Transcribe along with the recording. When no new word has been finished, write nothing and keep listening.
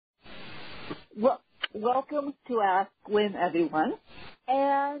Well, welcome to Ask Win, everyone.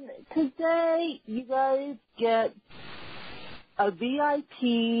 And today you guys get a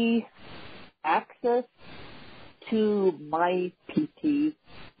VIP access to my PT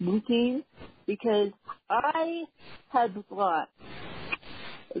routine because I had brought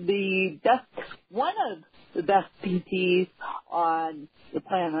one of the best PTs on the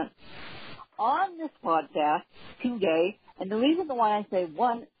planet on this podcast today. And the reason why I say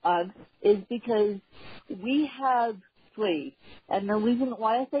one of is because we have three. And the reason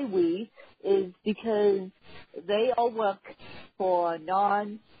why I say we is because they all work for a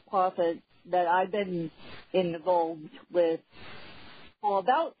non-profit that I've been involved with for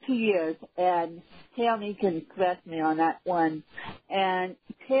about 2 years. And Tammy can correct me on that one. And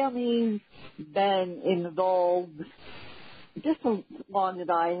Tammy's been involved just as long as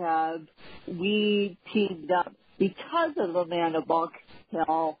I have. We teamed up because of Amanda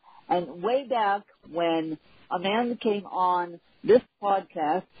Buckhill, and way back when Amanda came on this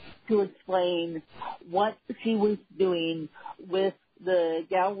podcast to explain what she was doing with the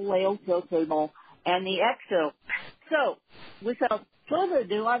Galileo tilt table and the EXO. So, without further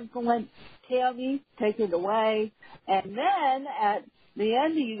ado, I'm going to let Tammy take it away, and then at the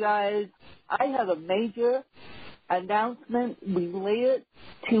end of you guys, I have a major announcement related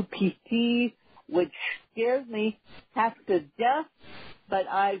to PT, which scares me half to death, but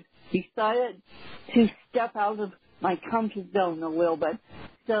I've decided to step out of my comfort zone a little bit.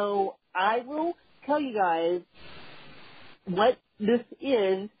 So I will tell you guys what this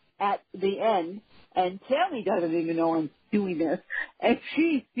is at the end, and Tammy doesn't even know I'm doing this, and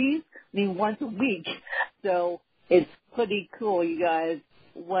she sees me once a week, so it's pretty cool, you guys,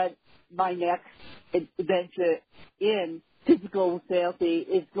 what my next adventure in physical therapy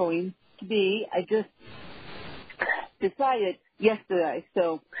is going to be. I just decided yesterday,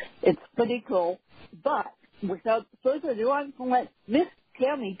 so it's pretty cool. But without further ado, I'm going to let Miss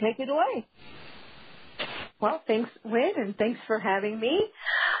Tammy take it away. Well, thanks, Wynn, and thanks for having me.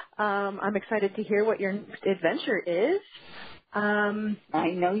 I'm excited to hear what your next adventure is.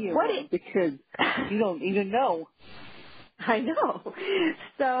 I know you are, because you don't even know. I know.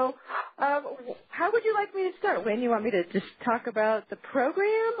 So, how would you like me to start? When you want me to just talk about the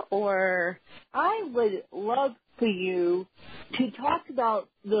program, or? I would love for you to talk about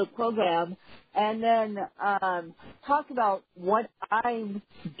the program and then talk about what I'm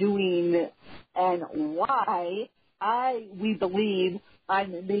doing and why we believe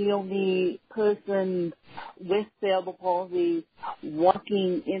I'm the only person with cerebral palsy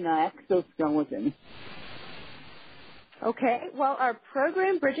walking in an exoskeleton. Okay, well, our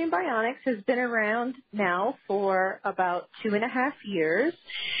program, Bridging Bionics, has been around now for about 2.5 years.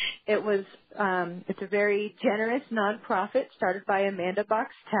 It's a very generous nonprofit started by Amanda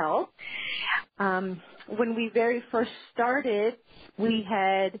Boxtel. When we very first started, we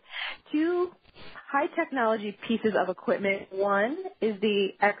had two high technology pieces of equipment. One is the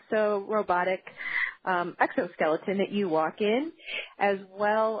Exo robotic exoskeleton that you walk in, as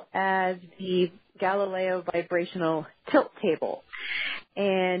well as the Galileo vibrational tilt table.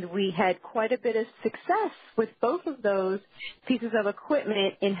 And we had quite a bit of success with both of those pieces of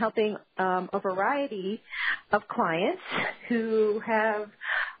equipment in helping a variety of clients who have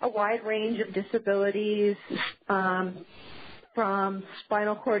a wide range of disabilities, from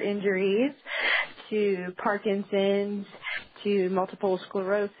spinal cord injuries to Parkinson's to multiple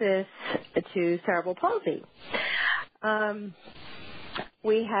sclerosis to cerebral palsy.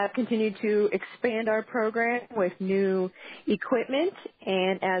 We have continued to expand our program with new equipment,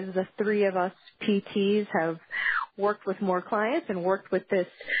 and as the three of us PTs have worked with more clients and worked with this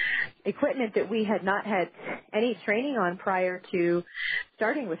equipment that we had not had any training on prior to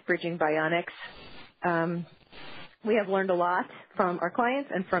starting with Bridging Bionics, we have learned a lot from our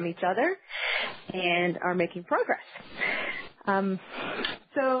clients and from each other and are making progress.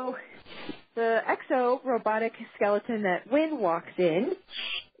 So the Exo robotic skeleton that Wynn walks in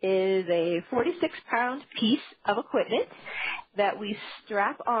is a 46-pound piece of equipment that we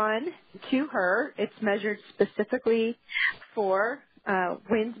strap on to her. It's measured specifically for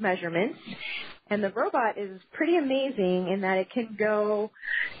Wynn's measurements. And the robot is pretty amazing in that it can go,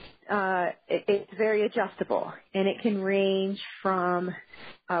 it's very adjustable, and it can range from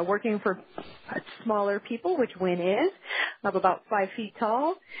working for smaller people, which Wynn is, of about 5 feet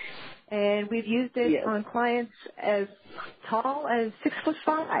tall. And we've used it on clients as tall as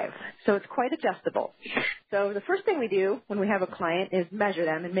 6'5", so it's quite adjustable. So the first thing we do when we have a client is measure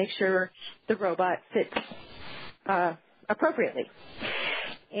them and make sure the robot fits appropriately.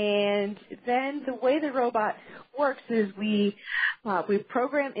 And then the way the robot works is we We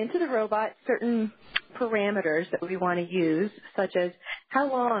program into the robot certain parameters that we want to use, such as how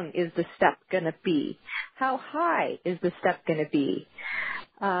long is the step going to be? How high is the step going to be?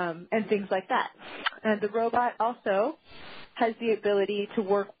 And things like that. And the robot also has the ability to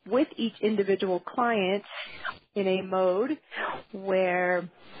work with each individual client in a mode where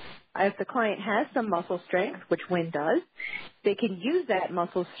if the client has some muscle strength, which Wynn does, they can use that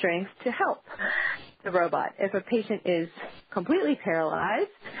muscle strength to help the robot. If a patient is completely paralyzed,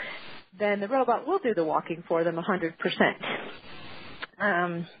 then the robot will do the walking for them 100%.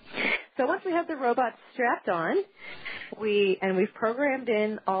 So once we have the robot strapped on, we've programmed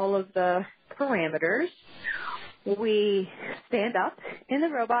in all of the parameters, we stand up in the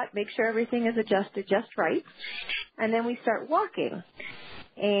robot, make sure everything is adjusted just right, and then we start walking.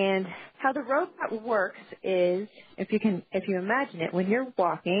 And how the robot works is, if you imagine it, when you're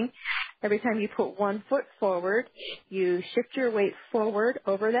walking, every time you put one foot forward, you shift your weight forward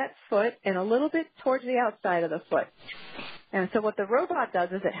over that foot and a little bit towards the outside of the foot. And so what the robot does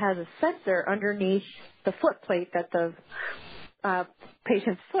is it has a sensor underneath the foot plate that the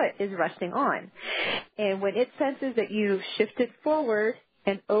patient's foot is resting on. And when it senses that you've shifted forward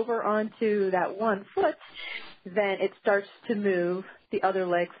and over onto that one foot, then it starts to move the other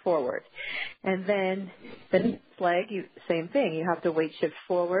leg forward. And then the next leg, same thing. You have to weight shift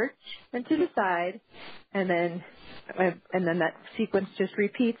forward and to the side, and then that sequence just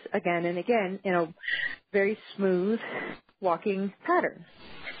repeats again and again in a very smooth walking pattern.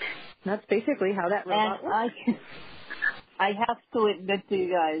 And that's basically how that robot works. I have to admit to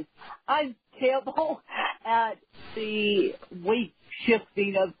you guys, I'm terrible at the weight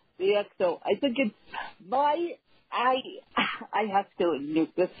shifting of the Exo. I think it's I have to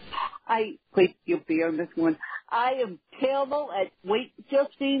admit this. Please give me on this one. I am terrible at weight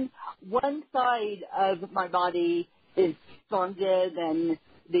shifting. One side of my body is stronger than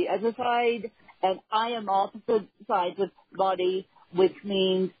the other side, and I am opposite sides of the body, which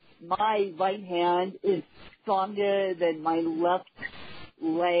means my right hand is stronger than my left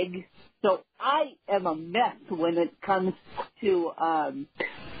leg. So I am a mess when it comes to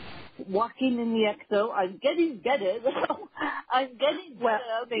walking in the Exo. I'm getting better. I'm getting better.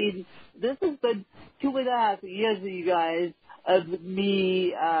 I mean, this has been 2.5 years, you guys, of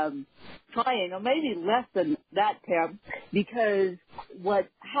me trying, or maybe less than that, Pam, because what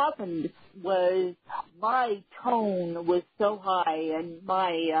happened was my tone was so high and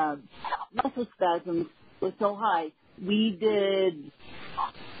my muscle spasms were so high. We did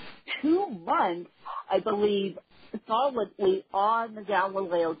 2 months, I believe, solidly on the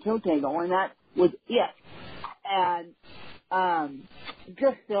Galileo tilt table, and that was it. And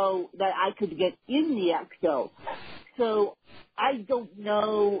just so that I could get in the Exo. So I don't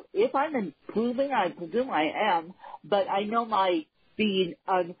know if I'm improving. I presume I am, but I know my speed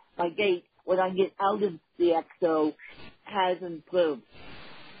on my gait when I get out of the Exo has improved.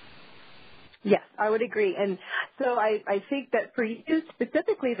 Yes, I would agree. And so I think that for you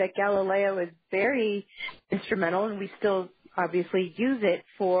specifically, that Galileo is very instrumental, and we still obviously use it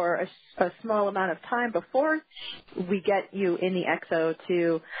for a small amount of time before we get you in the Exo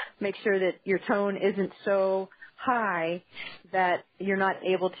to make sure that your tone isn't so high that you're not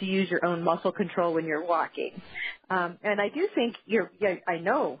able to use your own muscle control when you're walking. And I do think I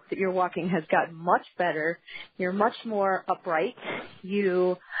know that your walking has gotten much better. You're much more upright.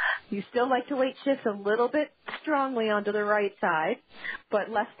 You still like to weight shift a little bit strongly onto the right side, but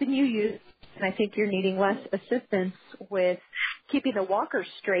less than you used. And I think you're needing less assistance with keeping the walker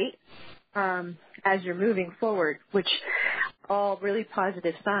straight as you're moving forward, which all really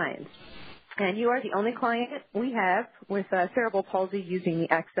positive signs. And you are the only client we have with cerebral palsy using the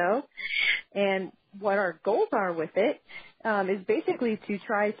Exo. And what our goals are with it is basically to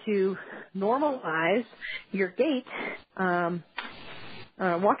try to normalize your gait,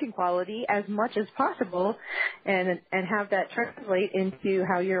 walking quality as much as possible, and have that translate into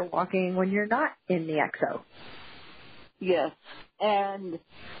how you're walking when you're not in the Exo. Yes, and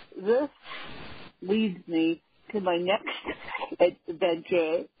this leads me to my next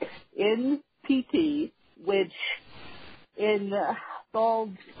adventure in PT, which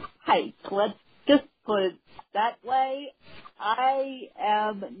involves height. Let's just put it that way. I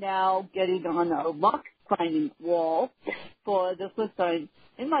am now getting on a rock climbing wall for the first time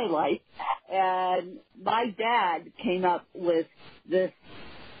in my life, and my dad came up with this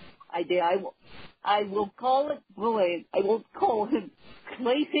idea. I will call it brilliant. I won't call him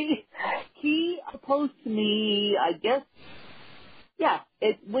crazy. He opposed me, I guess,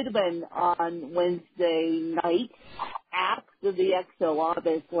 it would have been on Wednesday night after the Exo,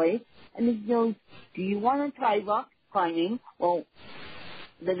 obviously. And he goes, do you want to try rock climbing. Well,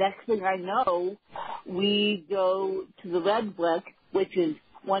 the next thing I know, we go to the Red Brick, which is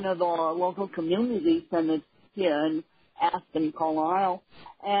one of our local community centers here in Aspen, Colorado.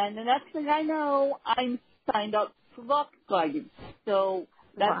 And the next thing I know, I'm signed up for rock climbing. So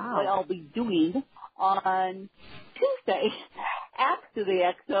that's what I'll be doing on Tuesday after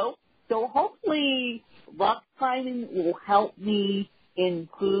the exo. So hopefully rock climbing will help me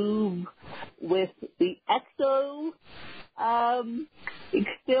improve with the exo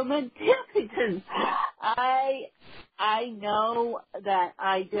experiment because I know that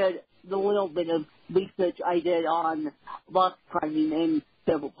I did the little bit of research I did on rock climbing and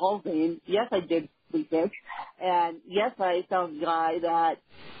cerebral palsy. And yes, I did research. And yes, I found a guy that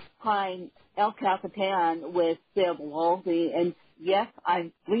climbed El Capitan with cerebral palsy. And yes,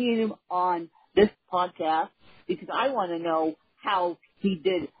 I'm bringing him on this podcast because I want to know how he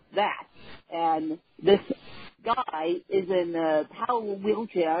did that. And this guy is in a power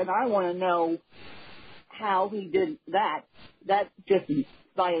wheelchair, and I want to know how he did that. That just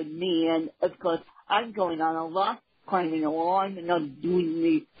inspired me, and of course, I'm going on a rock climbing along and not doing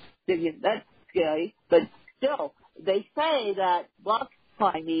the thing. That's scary, but still, they say that rock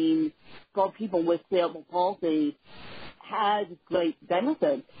climbing for people with cerebral palsy has great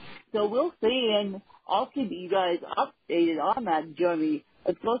benefits. So we'll see, and I'll keep you guys updated on that journey.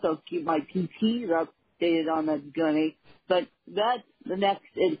 Of course, I'll keep my PTs updated on that journey, but that's the next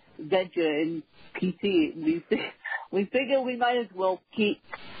adventure in PT. We figure we might as well keep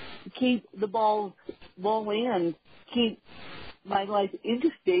the balls rolling and keep my life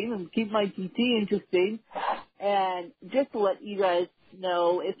interesting and keep my PT interesting. And just to let you guys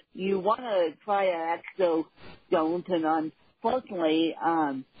know, if you want to try an exoskeleton, unfortunately,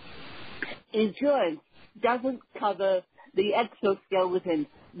 insurance doesn't cover the exoskeleton.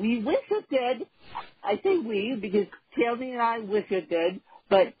 We wish it did. I say we because Tammy and I wish it did,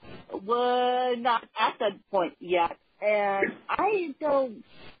 but we're not at that point yet. And I don't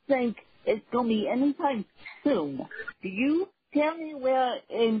think it's going to be anytime soon. Do you tell me where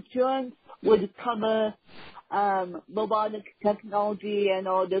insurance would cover robotic technology and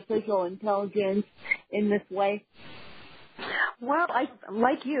artificial intelligence in this way? Well,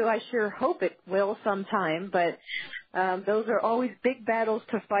 like you, I sure hope it will sometime, but those are always big battles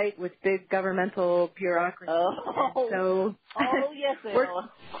to fight with big governmental bureaucracy. Oh yes, they are.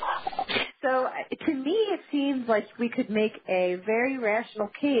 So to me, it seems like we could make a very rational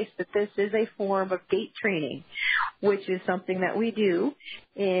case that this is a form of gait training, which is something that we do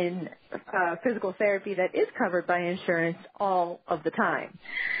in physical therapy that is covered by insurance all of the time.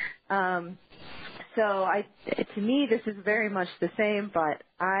 So to me, this is very much the same, but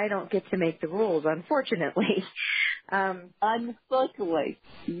I don't get to make the rules, unfortunately. Unfortunately.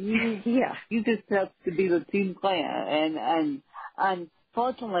 Yeah. You just have to be the team player. And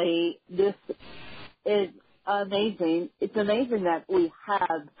unfortunately, this is amazing. It's amazing that we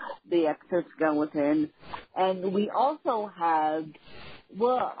have the exoskeleton. And we're also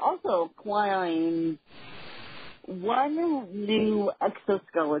acquiring one new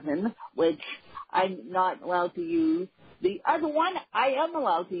exoskeleton, which I'm not allowed to use. The other one I am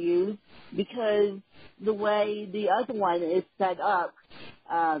allowed to use because the way the other one is set up,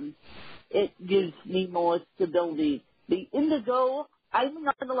 it gives me more stability. The Indigo, I'm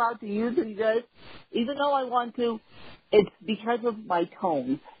not allowed to use it because even though I want to, it's because of my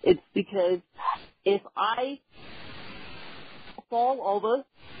tone. It's because if I fall over,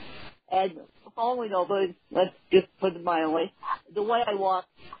 and falling over, let's just put it mildly, the way I walk,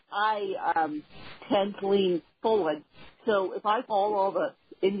 I tend to lean forward. So if I fall over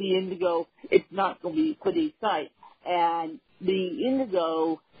in the Indigo, it's not going to be a pretty sight. And the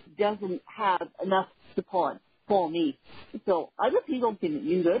Indigo doesn't have enough support for me. So other people can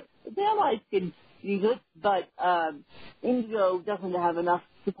use it. Their life can use it, but Indigo doesn't have enough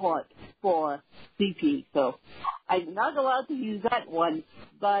support for CP. So I'm not allowed to use that one,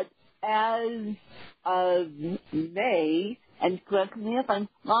 but as of May, and correct me if I'm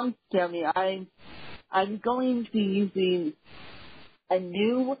wrong, Tammy, I'm going to be using a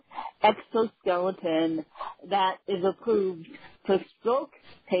new exoskeleton that is approved for stroke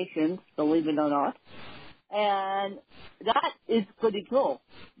patients, believe it or not, and that is pretty cool.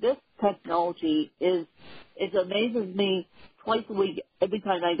 This technology it amazes me twice a week every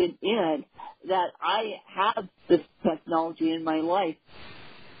time I get in it that I have this technology in my life.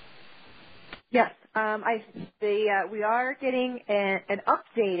 Yes, we are getting an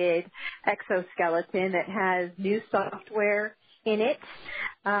updated exoskeleton that has new software in it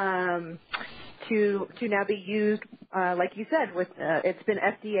to now be used, like you said, with it's been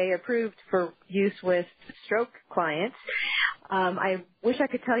FDA approved for use with stroke clients. I wish I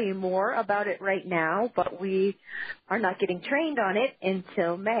could tell you more about it right now, but we are not getting trained on it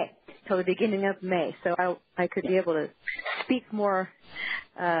until May, till the beginning of May. So I could be able to speak more,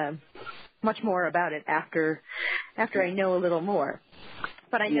 much more about it after I know a little more.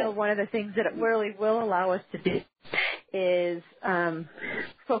 But I know one of the things that it really will allow us to do is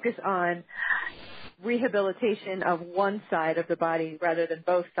focus on rehabilitation of one side of the body rather than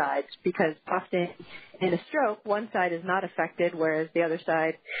both sides, because often in a stroke, one side is not affected, whereas the other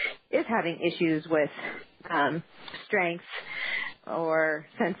side is having issues with strength or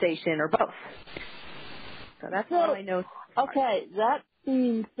sensation or both. So that's all I know. Okay, that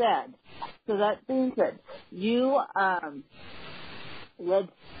being said, you,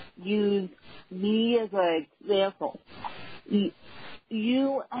 let's use me as an example.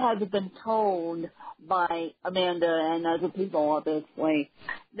 You have been told by Amanda and other people, obviously,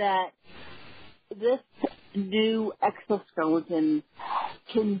 that this new exoskeleton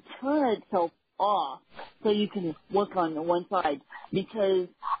can turn itself off so you can work on the one side, because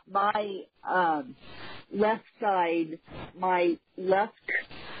my left side, my left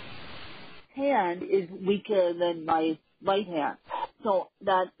hand is weaker than my right hand. So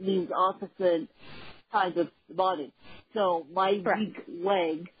that means opposite sides of the body. So my weak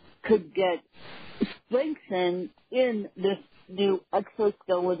leg could get strengthened in this new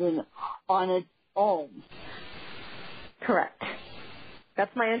exoskeleton on its own. Correct.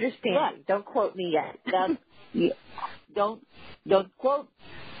 That's my understanding. Right. Don't quote me yet. Don't quote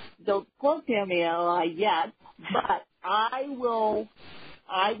Tammy yet, but I will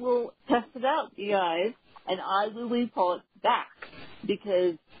test it out, you guys, and I will report back,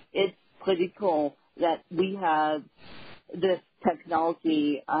 because it's pretty cool that we have this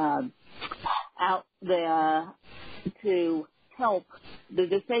technology out there to help the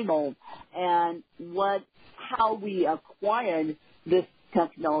disabled. And how we acquired this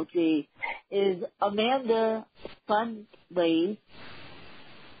technology is Amanda fundraised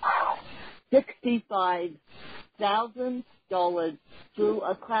 $65,000 through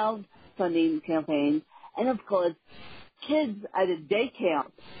a crowdfunding campaign, and of course, kids at a day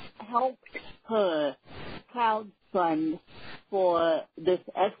camp helped her crowdfund for this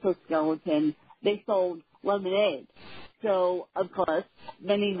exoskeleton. They sold lemonade. So, of course,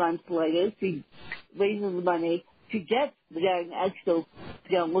 many months later, she raises money to get the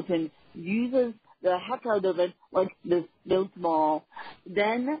exoskeleton, uses the heck out of it like this no small,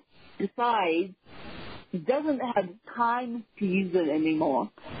 then decides doesn't have time to use it anymore,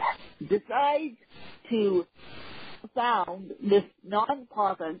 decides to found this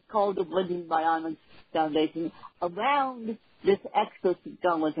non-profit called the Bridging Bionics Foundation around this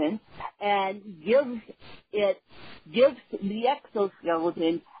exoskeleton and gives the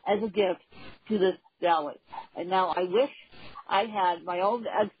exoskeleton as a gift to this valley. And now I wish I had my own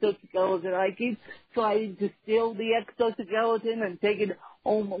exoskeleton. I keep trying to steal the exoskeleton and take it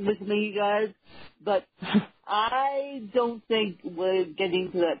home with me, guys. But I don't think we're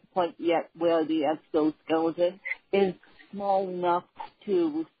getting to that point yet where the exoskeleton is small enough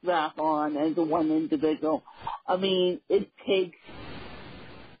to strap on as a one individual. I mean, it takes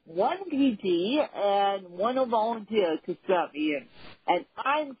one PT and one volunteer to strap me in. And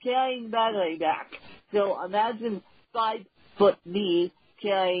I'm carrying battery back. So imagine 5-foot me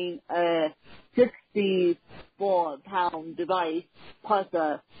carrying a 64-pound device plus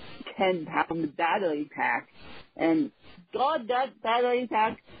a 10-pound battery pack. And God, that battery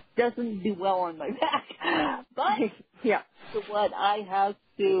pack doesn't do well on my back. But yeah, it's what I have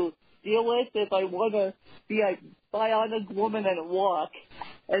to deal with if I want to be a bionic woman and walk.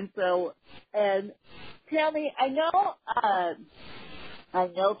 And so, and Tammy, I know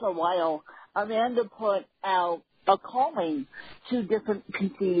for a while Amanda put out a calling to different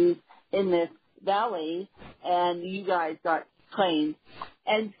PTs in this valley, and you guys got trained.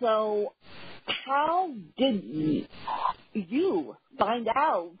 And so, how did you find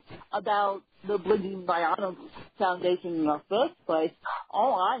out about the Bridging Bionics Foundation in the first place?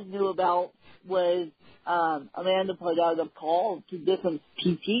 All I knew about was Amanda put out a call to different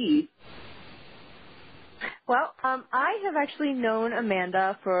PTs. Well, I have actually known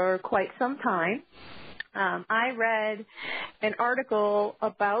Amanda for quite some time. I read an article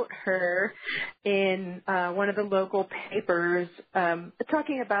about her in one of the local papers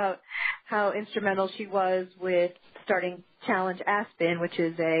talking about how instrumental she was with starting Challenge Aspen, which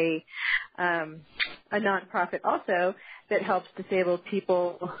is a nonprofit also, that helps disabled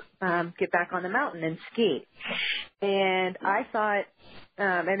people get back on the mountain and ski. And I thought,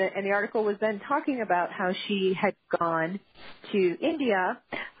 and the article was then talking about how she had gone to India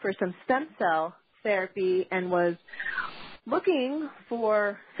for some stem cell therapy and was looking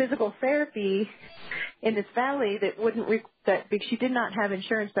for physical therapy in this valley that wouldn't because she did not have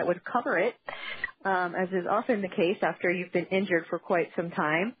insurance that would cover it, as is often the case after you've been injured for quite some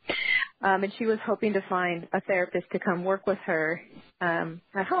time. And she was hoping to find a therapist to come work with her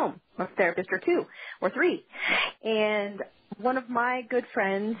at home, a therapist or two or three. And one of my good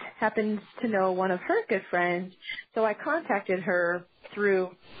friends happens to know one of her good friends, so I contacted her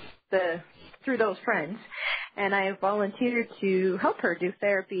through those friends, and I volunteered to help her do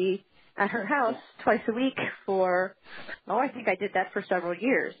therapy at her house twice a week for, I think I did that for several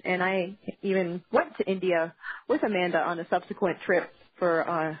years. And I even went to India with Amanda on a subsequent trip for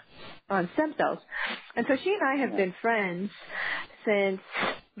on stem cells. And so she and I have been friends since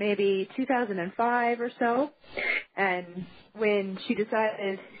maybe 2005 or so. And when she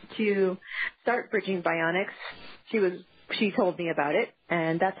decided to start Bridging Bionics, she told me about it,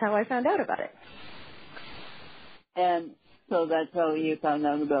 and that's how I found out about it. And so that's how you found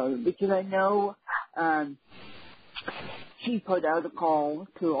out about it, because I know she put out a call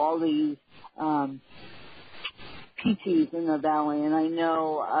to all these PTs in the valley, and I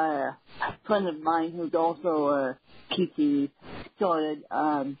know a friend of mine who's also a PT started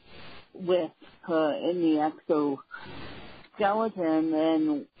with her in the exoskeleton,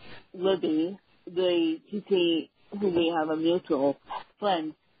 and Libby, the PT who we have a mutual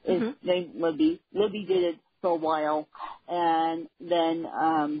friend, is named Libby. Libby did it for a while, and then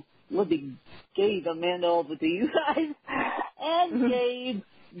Libby gave Amanda over to you guys, and gave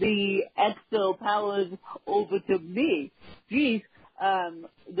the exo powers over to me. Geez,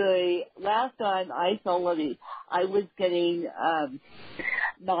 the last time I saw Libby, I was getting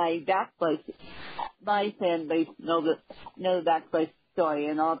my back brace. My fan base know the back brace story,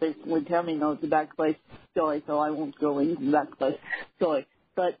 and obviously Tammy knows the back brace story, so I won't go into the back brace story.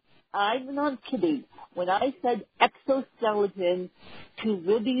 But I'm not kidding. When I said exoskeleton to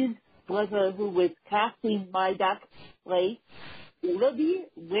Libby's brother who was casting my back brace, Libby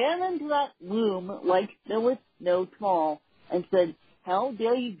ran into that room like there was no tomorrow and said, "How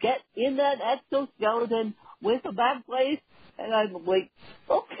dare you get in that exoskeleton with a back brace?" And I'm like,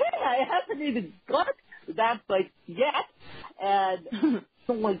 okay, I haven't even got the back brace yet. And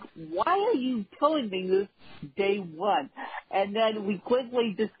so I'm like, why are you telling me this day one? And then we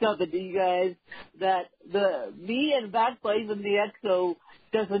quickly discovered, you guys, that me and back brace and the exo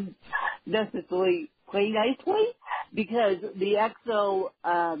doesn't necessarily play nicely, because the exo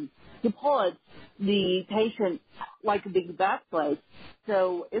supports the patient like a big back brace.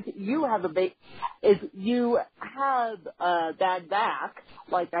 So if you have a bad back,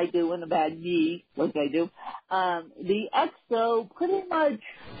 like I do, and a bad knee, like I do, the exo pretty much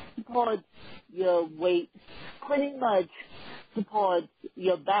supports your weight, pretty much supports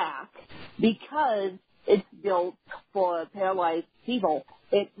your back, because it's built for paralyzed people.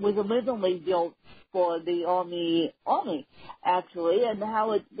 It was originally built for the Army, actually, and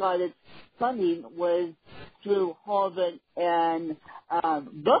how it got its funding was through Harvard and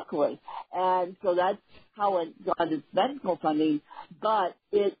Berkeley, and so that's how it got its medical funding. But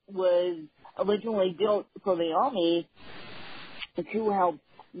it was originally built for the Army to help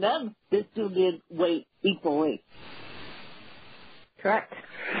them distribute weight equally. Correct.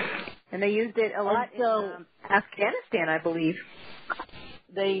 And they used it a lot in Afghanistan, I believe.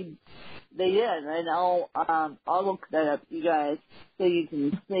 They did, and I'll look that up, you guys, so you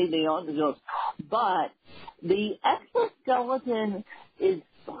can see the articles. But the exoskeleton is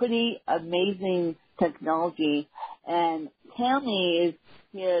pretty amazing technology, and Tammy is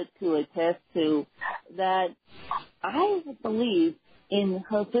here to attest to that. I believe in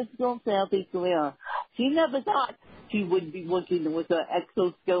her physical therapy career, she never thought she would be working with an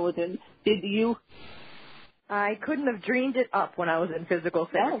exoskeleton. Did you? I couldn't have dreamed it up when I was in physical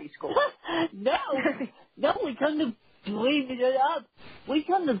therapy school. No, we couldn't have dreamed it up. We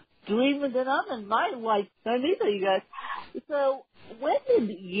couldn't have dreamed it up in my lifetime either, you guys. So when did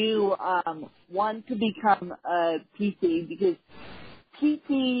you want to become a PT? Because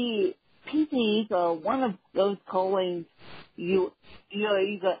PTs are one of those callings you're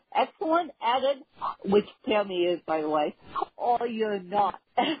either excellent at it, which Tammy is, by the way, or you're not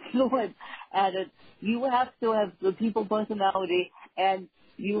excellent at it. You have to have the people personality, and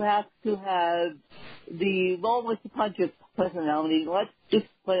you have to have the roll with the punches personality. Let's just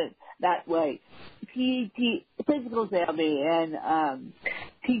put it that way. PT, physical therapy, and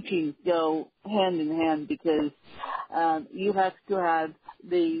teaching go hand in hand because you have to have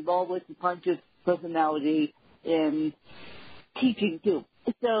the ball with the punches personality in teaching too.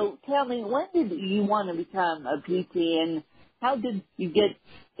 So tell me, when did you want to become a PT, and how did you get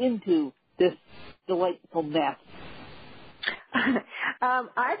into this delightful mess?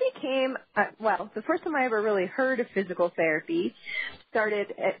 I became, the first time I ever really heard of physical therapy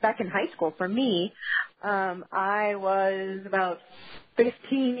started back in high school for me. I was about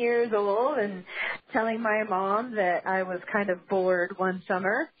 15 years old and telling my mom that I was kind of bored one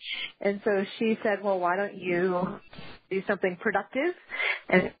summer. And so she said, well, why don't you do something productive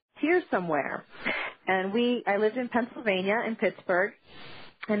and here somewhere? And I lived in Pennsylvania, in Pittsburgh,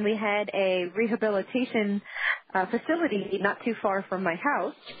 and we had a rehabilitation facility not too far from my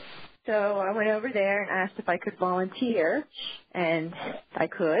house. So I went over there and asked if I could volunteer, and I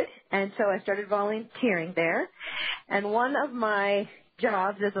could. And so I started volunteering there. And one of my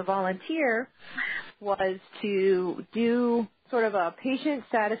jobs as a volunteer was to do sort of a patient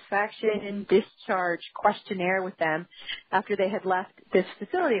satisfaction and discharge questionnaire with them after they had left this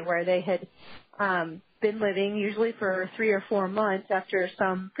facility where they had been living usually for 3 or 4 months after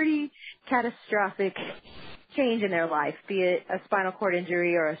some pretty catastrophic change in their life, be it a spinal cord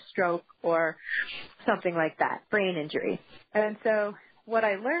injury or a stroke or something like that, brain injury. And so what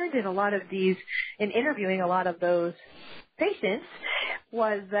I learned in interviewing a lot of those patients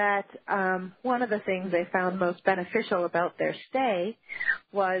was that one of the things they found most beneficial about their stay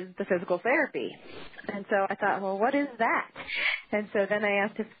was the physical therapy. And so I thought, well, what is that? And so then I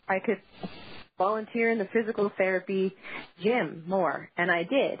asked if I could volunteer in the physical therapy gym more, and I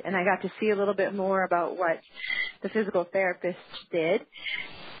did. And I got to see a little bit more about what the physical therapist did,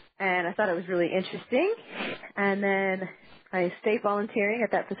 and I thought it was really interesting. And then I stayed volunteering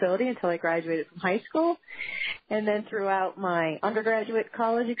at that facility until I graduated from high school. And then throughout my undergraduate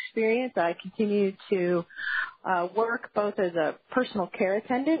college experience, I continued to work both as a personal care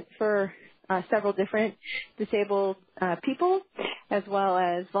attendant for several different disabled people, as well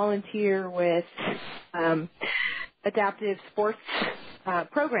as volunteer with adaptive sports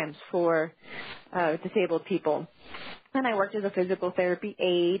programs for disabled people. And I worked as a physical therapy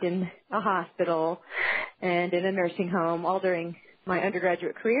aide in a hospital and in a nursing home all during my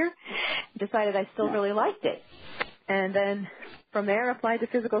undergraduate career. Decided I still really liked it. And then from there, applied to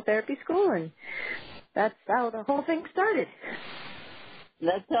physical therapy school, and that's how the whole thing started.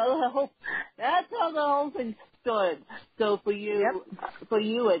 That's how the whole thing started. So for you,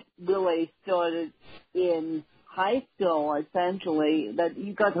 it really started in high school, essentially. That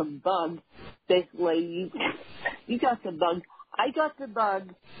you got the bug. Basically, you got the bug. I got the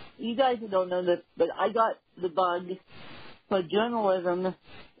bug. You guys don't know this, but I got the bug for journalism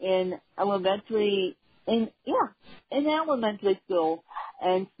in elementary school,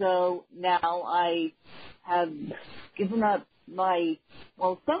 and so now I have given up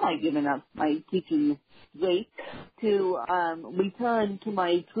semi-given up my teaching degree to return to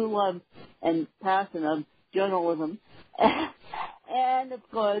my true love and passion of journalism. And, of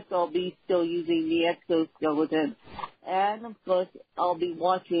course, I'll be still using the exoskeleton. And, of course, I'll be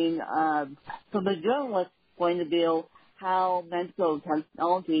watching, from a journalist's point of view, how medical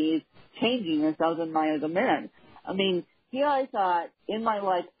technology is changing 1,000 miles a minute. I mean, here I thought in my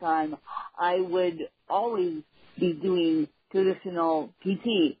lifetime I would always be doing traditional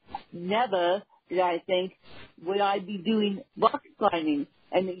PT. Never did I think would I be doing rock climbing.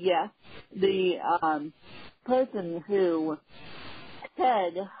 And yes, the person who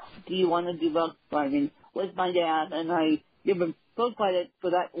said, do you want to do rock climbing, was my dad, and I give him full credit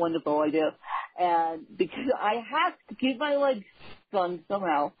for that wonderful idea. And because I have to keep my legs strong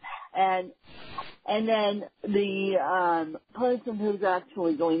somehow. And then the person who's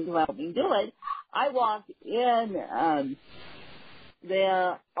actually going to help me do it, I walk in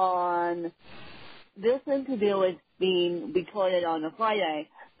there on this interview is being recorded on a Friday.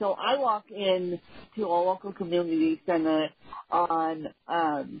 So I walk in to a local community center on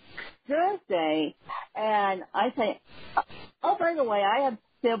Thursday, and I say, oh, by the way, I have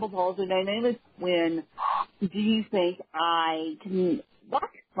cerebral palsy. My name is Quinn. Do you think I can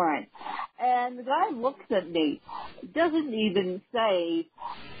rock climb? And the guy looks at me, doesn't even say,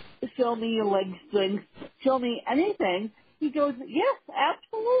 show me your leg strength, show me anything. He goes, yes,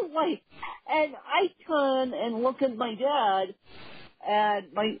 absolutely. And I turn and look at my dad, and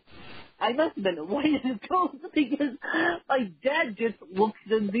I must have been white as ghost because my dad just looks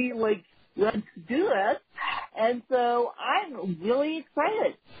at me like, let's do it. And so I'm really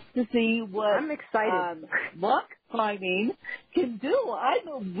excited to see what rock climbing can do.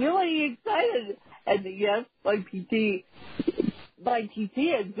 I'm really excited. And yes, my PT my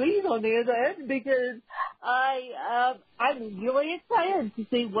TT agrees on the other end because I'm really excited to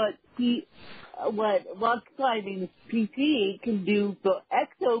see what rock climbing PT can do for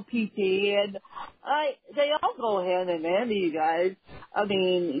exo PT, and they all go hand in hand, you guys. I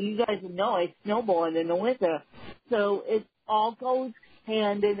mean, you guys know I snowboard in the winter, so it all goes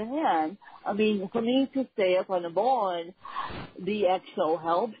hand in hand. I mean, for me to stay up on the board, the exo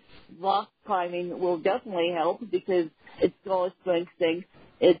helps. Rock climbing will definitely help because it's all a strength thing.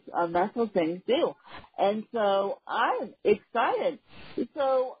 It's a muscle thing too. And so I'm excited.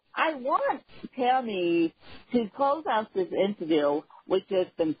 So I want Tammy to close out this interview, which has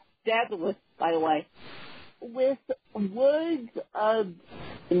been fabulous, by the way, with words of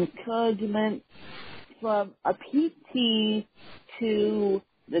encouragement from a PT to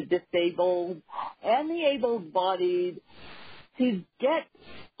the disabled and the able-bodied to get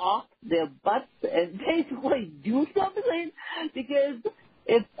off their butts and basically do something, because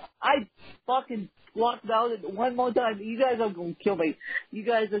if I fucking walk down it one more time, you guys are going to kill me. You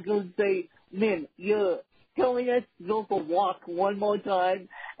guys are going to say, man, you're telling us to go for a walk one more time,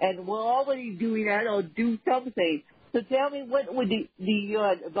 and we're already doing that, or do something. So tell me, what would be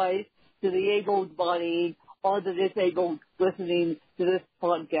your advice to the able-bodied or the disabled listening to this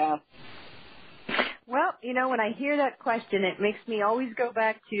podcast? Well, when I hear that question, it makes me always go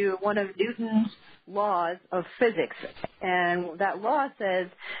back to one of Newton's laws of physics. And that law says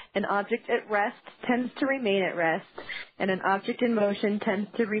an object at rest tends to remain at rest, and an object in motion tends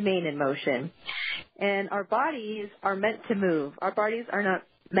to remain in motion. And our bodies are meant to move. Our bodies are not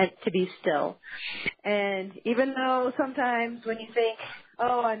meant to be still. And even though sometimes when you think,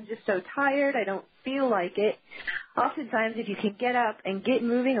 oh, I'm just so tired, I don't feel like it, oftentimes if you can get up and get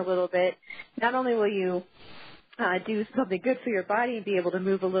moving a little bit, not only will you do something good for your body and be able to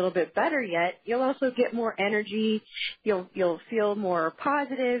move a little bit better yet, you'll also get more energy, you'll feel more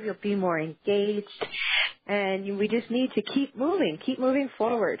positive, you'll be more engaged, and we just need to keep moving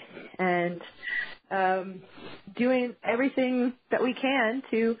forward, and doing everything that we can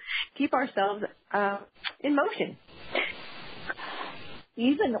to keep ourselves in motion.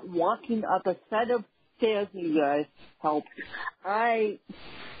 Even walking up a set of stairs, you guys, helped. I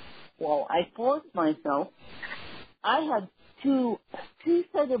forced myself. I had two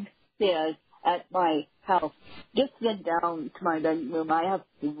sets of stairs at my house. Just went down to my bedroom. I have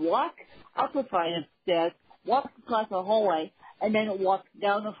to walk up a flight of stairs, walk across the hallway, and then walk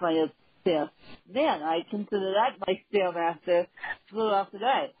down a flight of stairs. Man, I consider that my stairmaster throughout the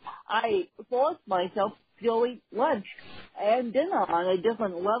day. I forced myself to eat lunch and dinner on a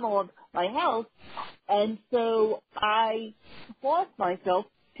different level of my house, and so I forced myself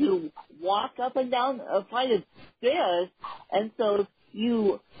to walk up and down a flight of stairs. And so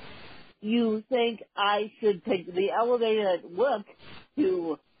you think I should take the elevator at work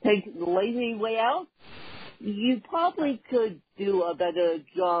to take the lazy way out? You probably could do a better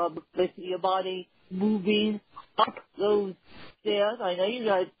job with your body moving up those stairs. I know you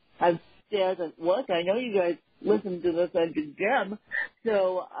guys have stairs at work. I know you guys listen to this at the gym.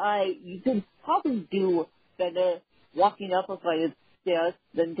 So you could probably do better walking up a flight of stairs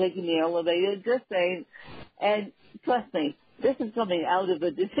than taking the elevator. Just saying. And trust me, this is coming out of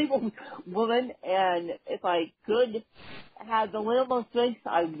a disabled woman, and if I could have a little more strength,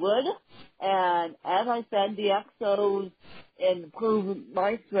 I would. And as I said, the exos improve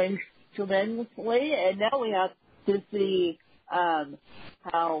my strength tremendously, and now we have to see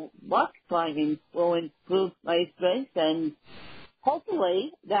how rock climbing will improve my strength, and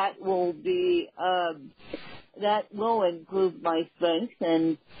hopefully that will be that will improve my strength,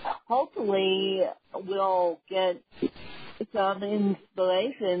 and hopefully we'll get some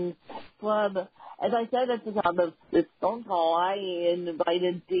inspiration from, as I said at the top of this phone call, I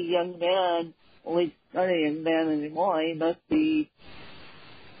invited the young man, well, he's not a young man anymore, he must be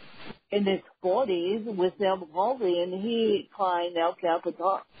in his 40s with cerebral palsy, and he climbed El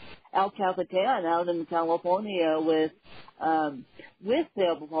Capitan out in California with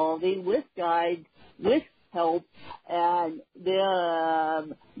cerebral palsy, with guides, with help, and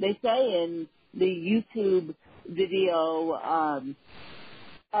they say in the YouTube video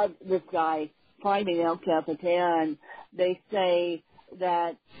of this guy climbing El Capitan, they say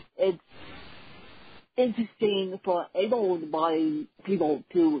that it's interesting for able-bodied people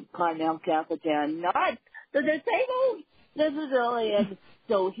to climb El Capitan, not the disabled necessarily. And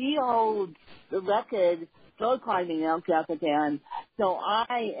so he holds the record for climbing El Capitan. So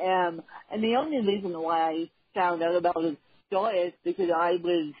and the only reason why I found out about his story is because I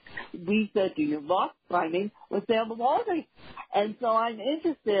was researching rock climbing with cerebral palsy. And so I'm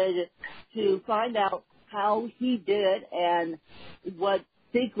interested to find out how he did it and what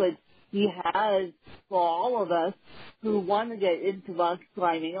secrets he has for all of us who want to get into rock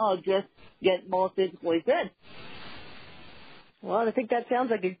climbing or just get more physically fit. Well, I think that sounds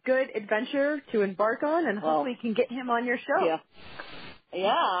like a good adventure to embark on, and hopefully we can get him on your show.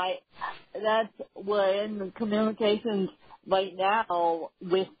 Yeah, that's we're in communications right now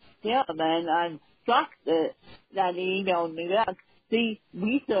with him, and I'm shocked that he emailed me back. See,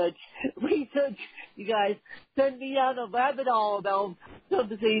 research, you guys send me down a rabbit hole about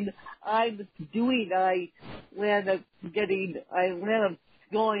something I'm doing. I land up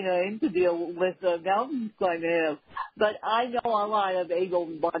going an interview with the mountain climbing, but I know a lot of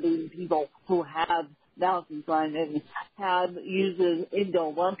able-bodied people who have mountain climbing, have uses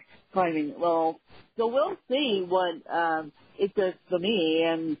indoor rock climbing. Well, so we'll see what it does for me,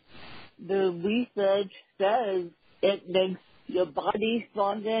 and the research says it makes your body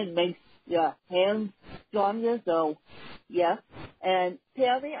stronger and makes your hands stronger, so yes. And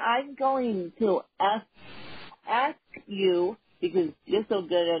Tammy, I'm going to ask you, because you're so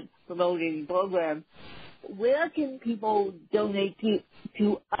good at promoting the program, where can people donate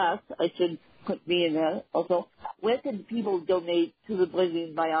to us? I should put me in there also. Where can people donate to the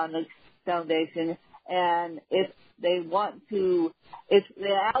Bridging Bionics Foundation? And if they want to, if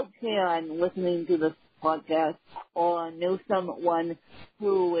they're out here and listening to this podcast or know someone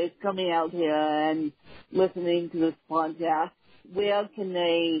who is coming out here and listening to this podcast, where can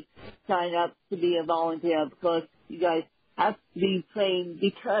they sign up to be a volunteer? Because you guys have to be trained,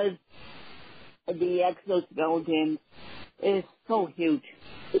 because the exoskeleton is so huge.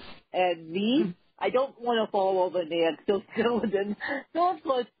 And me, I don't want to fall over the exoskeleton. So of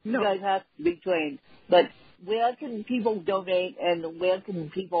course you guys have to be trained. But where can people donate, and where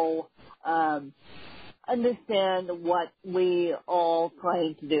can people understand what we all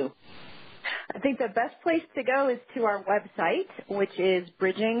trying to do? I think the best place to go is to our website, which is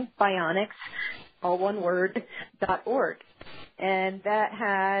bridgingbionics, all one word, .org. And that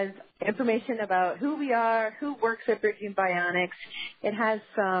has information about who we are, who works at Bridging Bionics. It has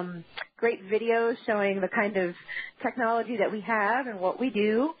some great videos showing the kind of technology that we have and what we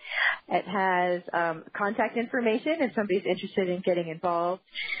do. It has contact information if somebody's interested in getting involved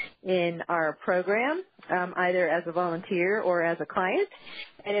in our program, either as a volunteer or as a client.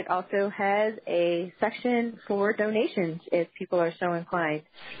 And it also has a section for donations if people are so inclined.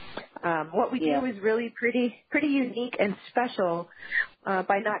 What we do is really pretty unique and special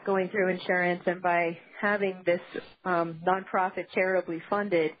by not going through insurance and by having this nonprofit charitably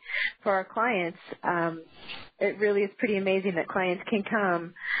funded for our clients. It really is pretty amazing that clients can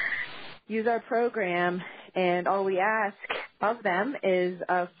come, use our program, and all we ask of them is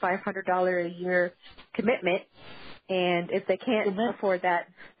a $500 a year commitment. And if they can't afford that,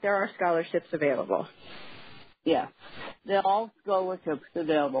 there are scholarships available. Yeah, there are all scholarships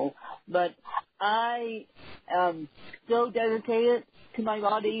available, but I am so dedicated to my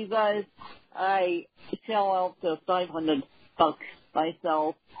body, you guys. I shell out to $500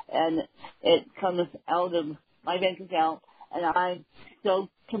 myself, and it comes out of my bank account, and I'm so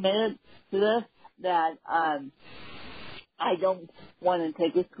committed to this that I don't want to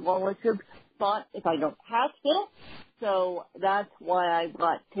take a scholarship spot if I don't have to. So that's why I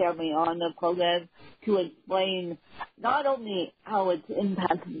brought Tammy on the program to explain not only how it's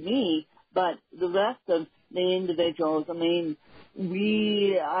impacted me, but the rest of the individuals. I mean,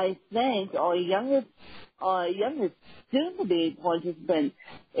 I think our youngest soon-to-be participant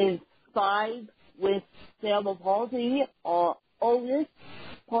is 5 with cerebral palsy. Our oldest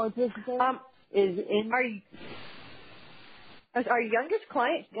participant is in... Our youngest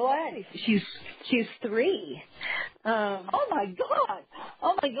client, go ahead. She's 3. Oh my God!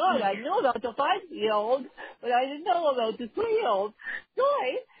 I knew about the 5-year-old, but I didn't know about the 3-year-old.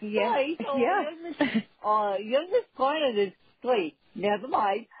 Youngest client is 3. Never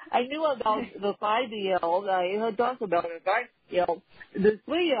mind. I knew about the 5-year-old. I heard talk about the 5-year-old, the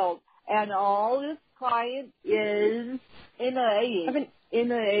 3-year-old, and all this client is in the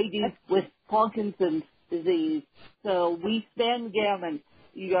 80s with Parkinson's disease. So we span the gamut,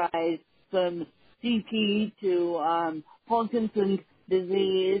 you guys, from CP to Parkinson's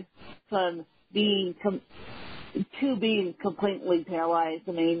disease, from being completely paralyzed.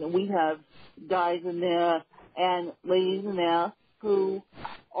 I mean, we have guys in there and ladies in there who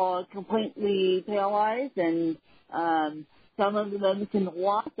are completely paralyzed, and some of them can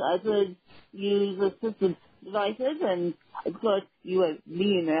walk, others use assistive devices, and of course you have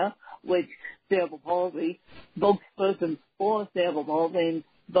me in there, which cerebral palsy, spokesperson for cerebral palsy, and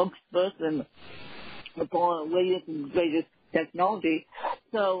spokesperson for latest and greatest technology.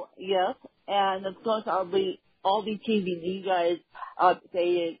 So yes, and of course I'll be keeping you guys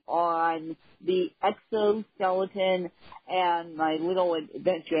updated on the exoskeleton and my little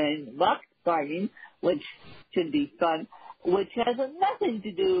adventure in rock climbing, which should be fun, which has nothing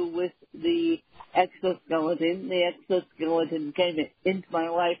to do with the exoskeleton. The exoskeleton came into my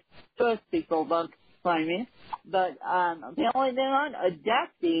life first before rock climbing, but apparently they're not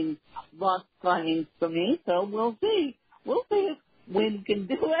adapting rock climbing for me, so we'll see. We'll see if Wynn can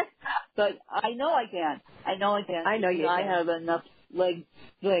do it, but I know I can. I know I can. I know you can. I have enough leg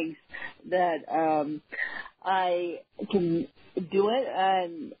strength that I can do it,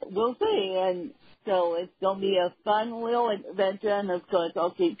 and we'll see. And so it's going to be a fun little adventure, and of course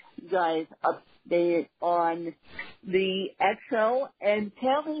I'll keep you guys updated on the EXO. And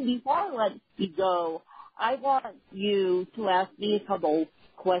tell me, before I let you go, I want you to ask me a couple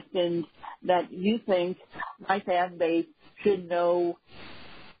questions that you think my fan base should know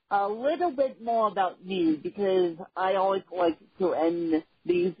a little bit more about me, because I always like to end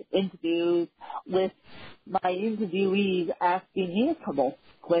these interviews with my interviewees asking me a couple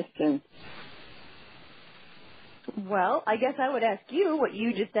questions. Well, I guess I would ask you what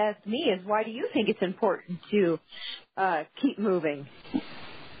you just asked me is, why do you think it's important to keep moving?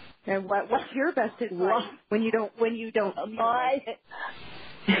 And what's your best advice when you don't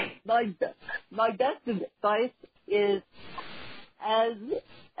my best advice is, as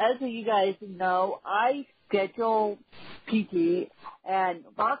you guys know, I schedule PT, and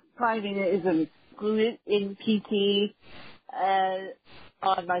rock climbing is included in PT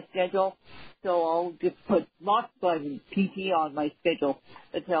on my schedule. So I'll just put rock climbing PT on my schedule.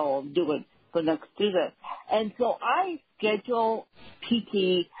 That's how I'll do it for next Tuesday. And so I schedule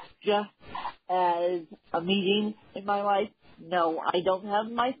PT just as a meeting in my life. No, I don't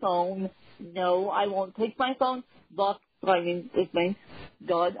have my phone. No, I won't take my phone. Rock climbing with me.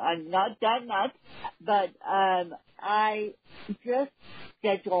 God, I'm not that nuts. But I just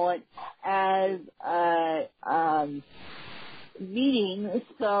schedule it as a meeting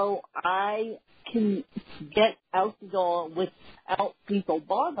so I can get out the door without people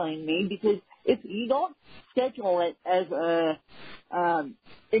bothering me, because if you don't schedule it as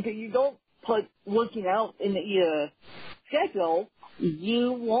if you don't put working out in your schedule,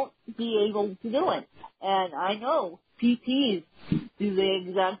 you won't be able to do it. And I know PTs do the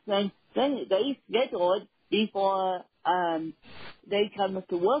exact same thing. They schedule it before they come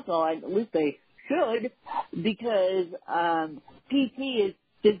to work on it. At least they should, because PT is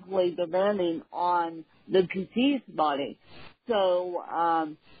physically demanding on the PT's body. So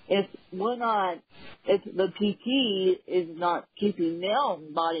if the PT is not keeping their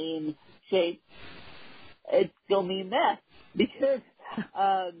own body in shape, it's going to be a mess, because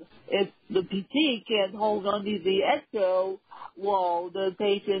if the PT can't hold on to the EXO while the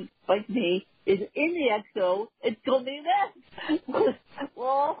patient, like me, is in the EXO, it's going to be a mess. we're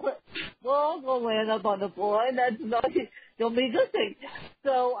all going to land up on the floor, and that's not going to be a good thing.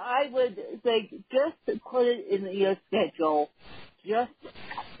 So I would say just put it in your schedule. Just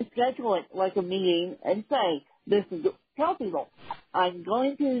schedule it like a meeting and say, tell people, I'm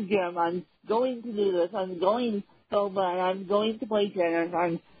going to the gym, I'm going to do this, I'm going home, and I'm going to play tennis,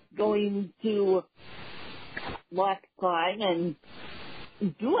 I'm going to rock climb, and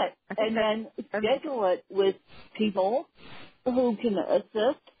do it. And then schedule it with people who can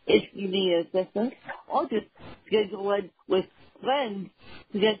assist if you need assistance, or just schedule it with friends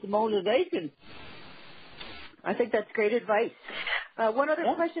to get the motivation. I think that's great advice. One other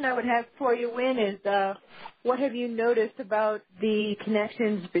question I would have for you, Wynn, is what have you noticed about the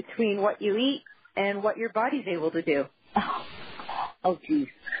connections between what you eat and what your body's able to do? Oh, geez.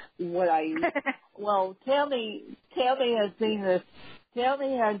 What I eat. Well, Tammy has seen this.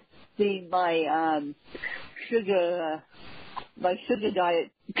 Tammy has seen my sugar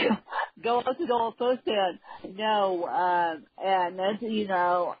diet go out the door firsthand. No, and as you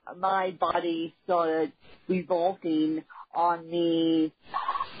know, my body started revolting on me.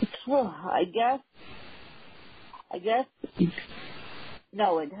 I guess.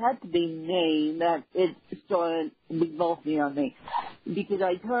 No, it had to be May that it started revolting on me, because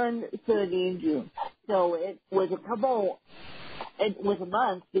I turned 30 in June. So it was a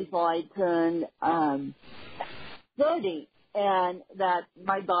month before I turned 30, and that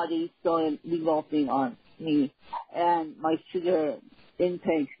my body started revolting on me, and my sugar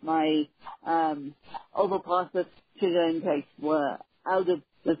intakes, my overprocessed sugar intakes were out of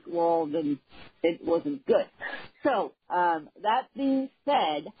this world, and it wasn't good. So, that being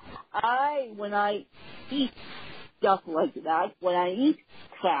said, when I eat stuff like that, when I eat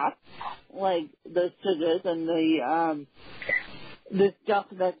crap, like the sugars and the stuff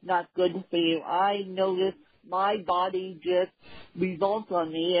that's not good for you. I noticed my body just revolts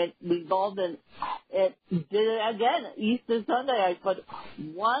on me. It revolved and it did it again. Easter Sunday, I put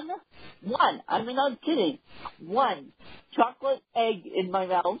one, I'm not kidding, one chocolate egg in my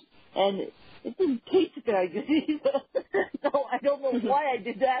mouth, and it didn't taste very good either. So I don't know why I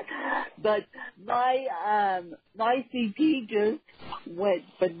did that, but my CP just went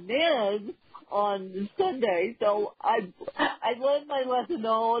bananas on Sunday, so I learned my lesson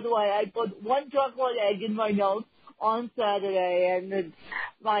all the way. I put one chocolate egg in my nose on Saturday, and then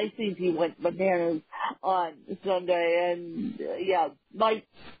my CP went bananas on Sunday, and yeah, my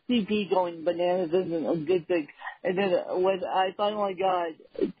CP going bananas isn't a good thing. And then when I finally got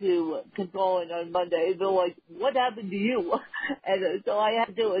to control it on Monday, they're like, what happened to you? And so I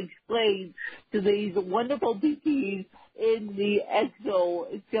had to explain to these wonderful PTs in the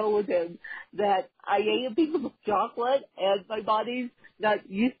exoskeleton that I ate a piece of chocolate and my body's not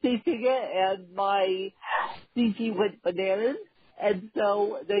used to eating it, and my CP went bananas, and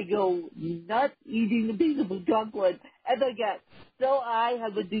so they go nuts eating a piece of chocolate, and they get. So I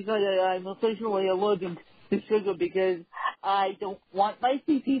have decided I'm officially allergic to sugar because I don't want my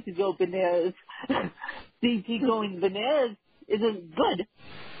CP to go bananas. CP going bananas isn't good.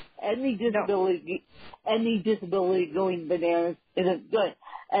 Any disability going bananas isn't good.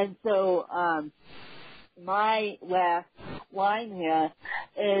 And so my last line here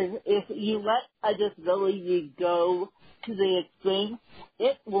is, if you let a disability go to the extreme,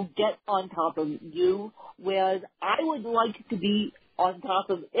 it will get on top of you, whereas I would like to be on top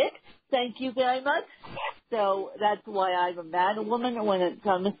of it. Thank you very much. So that's why I'm a mad woman when it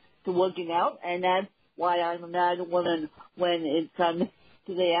comes to working out, and that's why I'm a mad woman when it comes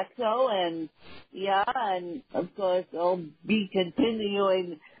to the EXO, and yeah, and of course I'll be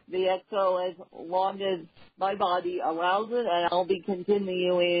continuing the EXO as long as my body allows it, and I'll be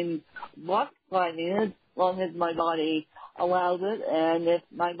continuing rock climbing as long as my body allows it, and if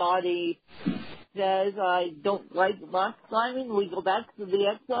my body says I don't like rock climbing, we go back to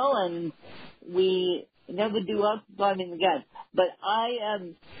the EXO and we never do rock climbing again. But I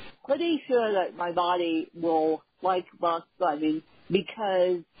am pretty sure that my body will like rock climbing,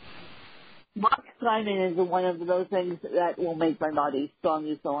 because rock climbing is one of those things that will make my body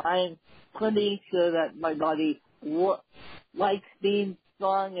stronger. So I'm pretty sure that my body likes being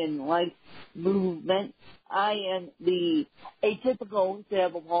strong and likes movement. I am the atypical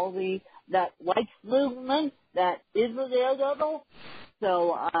cerebral palsy that likes movement, that is a daredevil.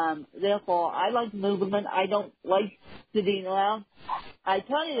 So, therefore, I like movement. I don't like sitting around. I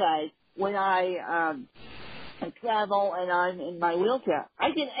tell you guys, when I travel and I'm in my wheelchair,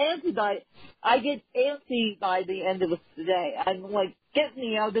 I get antsy by the end of the day. I'm like, get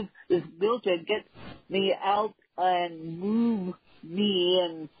me out of this wheelchair, get me out and move me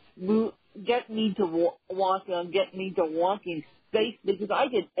and get me to walk and get me to walking space, because I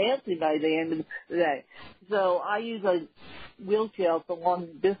get antsy by the end of the day. So I use a wheelchair for long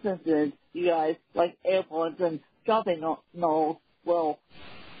distances, you guys, like airports and shopping malls. Well,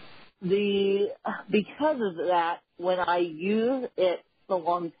 because of that, when I use it for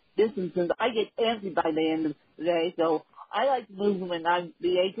long distances, I get antsy by the end of the day. So I like movement. I'm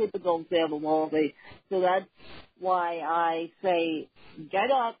the atypical cerebral palsy. So that's why I say get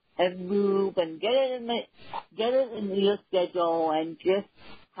up and move and get it in your schedule and just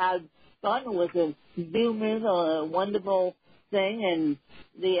have fun with it. Zoom is a wonderful thing, and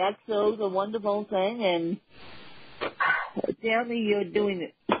the EXO is a wonderful thing, and Tammy, you're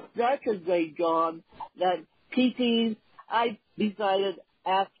doing such a great job that PTs, I decided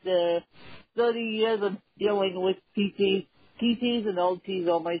after 30 years of dealing with PTs and OTs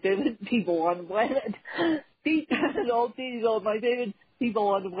are my favorite people on the planet. PTs and OTs are my favorite people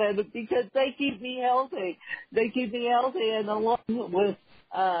on the planet because they keep me healthy. They keep me healthy, and along with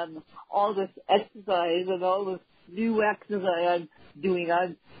all this exercise and all this new exercise I'm doing,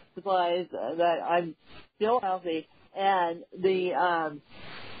 I'm surprised that I'm still healthy. And the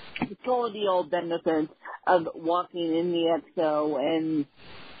custodial benefits of walking in the EXO, and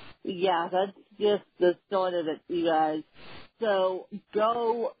yeah, that's just the start of it, you guys. So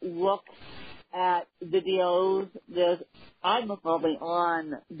go look at videos. I'm probably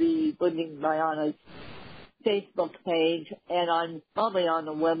on the Bridging Bionics Facebook page, and I'm probably on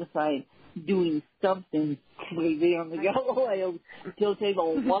the website doing something crazy on the Galileo kill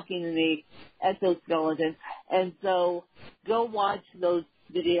table, walking in the exoskeleton. And so go watch those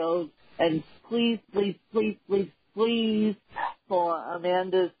videos, and please, please, please, please, please, for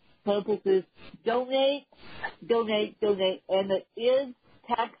Amanda's purposes, donate, and it is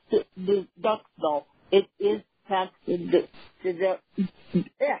tax deductible. It is tax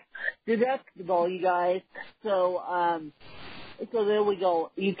deductible, you guys. So there we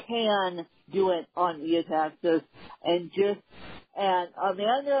go. You can do it on your taxes, and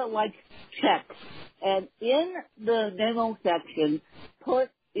Amanda likes checks. And in the memo section, put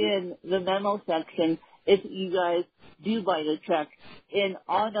in the memo section if you guys do buy the check in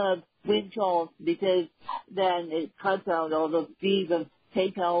honor of Win Charles, because then it cuts out all the fees of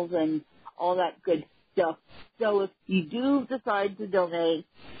PayPal and all that good stuff. So if you do decide to donate,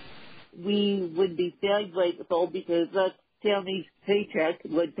 we would be very grateful, because that's Tammy's paycheck.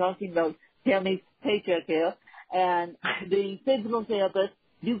 We're talking about Tammy's paycheck here. And the physical therapists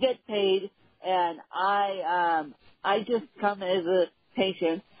do get paid, and I just come as a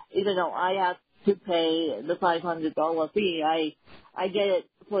patient, even though I have to pay the $500 fee. I get it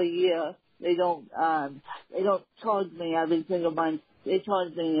for a year. They don't charge me every single month. They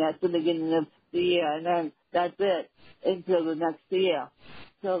charge me at the beginning of the year, and then that's it until the next year.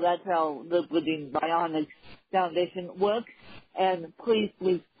 So that's how the Bridging Bionics Foundation works. And please,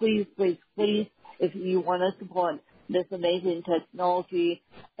 please, please, please, please, if you want to support this amazing technology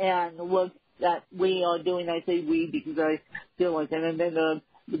and the work that we are doing, I say we because I feel like I'm in the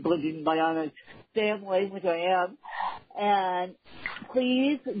Bridging Bionics family, which I am. And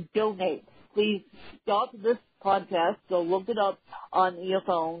please donate. Please stop this podcast, go look it up on your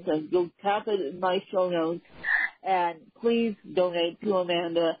phones, and go tap it in my show notes, and please donate to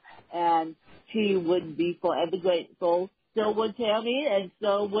Amanda, and she would be forever grateful. So would Tammy, and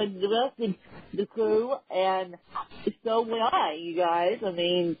so would the rest of the crew, and so would I, you guys. I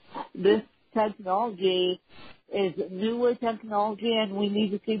mean, this technology is newer technology, and we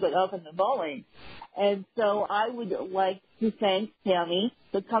need to keep it up and evolving. And so I would like to thank Tammy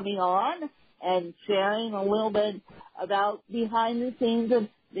for coming on and sharing a little bit about behind the scenes of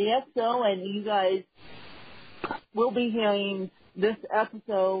the EXO, and you guys will be hearing this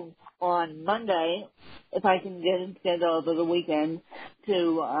episode on Monday, if I can get it together over the weekend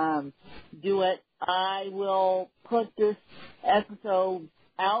to do it. I will put this episode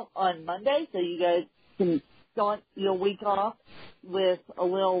out on Monday so you guys can start your week off with a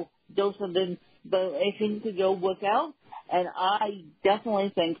little dose of inspiration to go work out. And I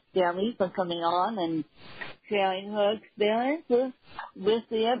definitely thank Tammy for coming on and sharing her experiences with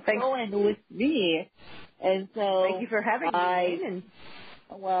the EXO and with me. And so thank you for having me.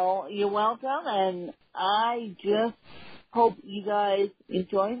 Well, you're welcome, and I just hope you guys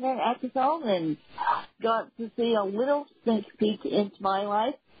enjoyed that episode and got to see a little sneak peek into my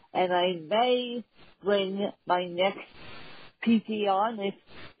life, and I may bring my next PT on if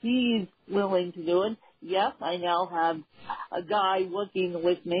he's willing to do it. Yes, I now have a guy working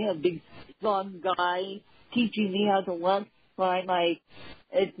with me, a big, strong guy, teaching me how to work.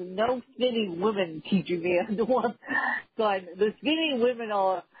 It's no skinny women teaching me how to work. So the skinny women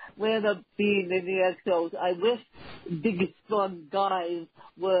are end up being in the EXOs. I wish big, strong guys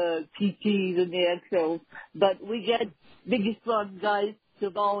were PTs in the EXOs, but we get big, strong guys to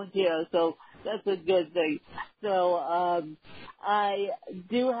volunteer, so that's a good thing. So I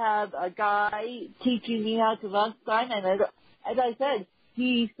do have a guy teaching me how to run time, and as I said,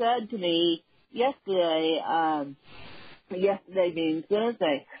 he said to me yesterday being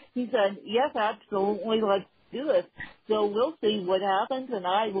Thursday, he said, yes, absolutely, let's do it. So we'll see what happens, and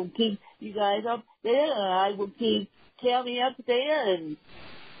I will keep you guys up there, and I will keep Tammy up there, and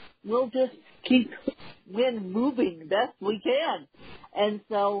we'll just keep moving the best we can. And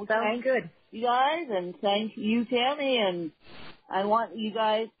so sounds good, you guys, and thank you, Tammy, and I want you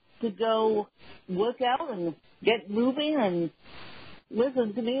guys to go work out and get moving and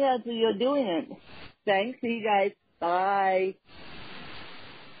listen to me as you're doing it. Thanks, you guys. Bye.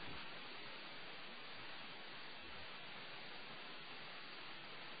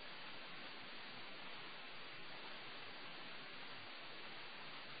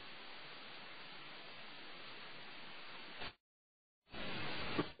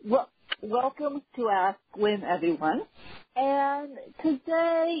 Well, welcome to Ask Gwen, everyone. And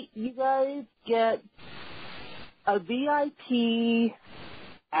today you guys get a VIP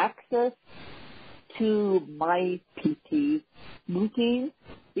access to my PT routine,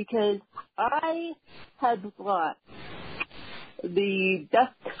 because I have brought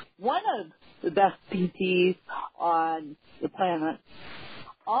one of the best PTs on the planet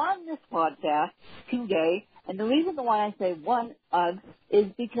on this podcast today. And the reason why I say one of is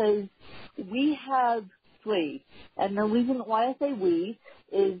because we have three. And the reason why I say we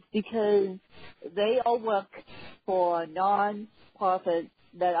is because they all work for non-profits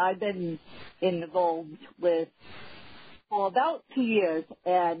that I've been involved with for about 2 years,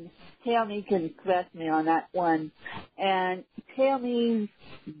 and Tammy can correct me on that one. And Tammy's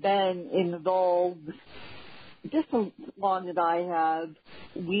been involved just as long as I have.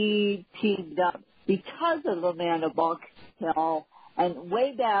 We teamed up because of Amanda Boxtel, and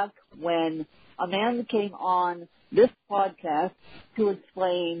way back when Amanda came on this podcast to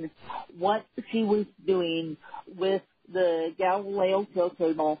explain what she was doing with the Galileo tilt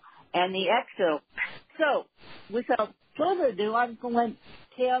table and the EXO. So, without further ado, I'm going to let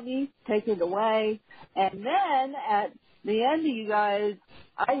Tammy take it away. And then at the end of you guys,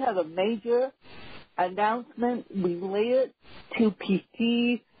 I have a major announcement related to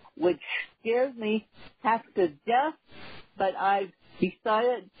PT, which scares me half to death, but I've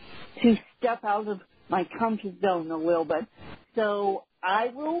decided to step out of my comfort zone a little bit. So I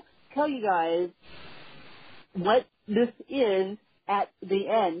will tell you guys what this is at the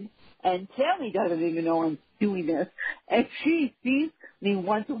end, and Tammy doesn't even know I'm doing this, and she sees me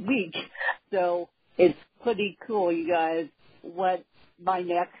once a week, so it's pretty cool, you guys, what my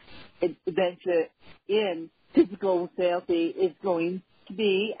next adventure in physical therapy is going to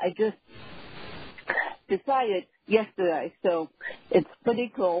be. I just decided yesterday, so it's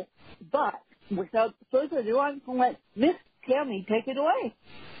pretty cool. But without further ado, I'm going to let Miss Tammy take it away.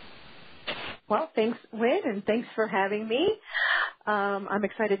 Well, thanks, Lynn, and thanks for having me. I'm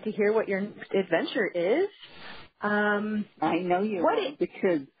excited to hear what your next adventure is. I know you are,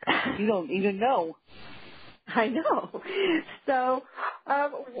 because you don't even know. I know. So,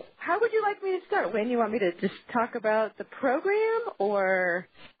 how would you like me to start? Lynn, you want me to just talk about the program, or?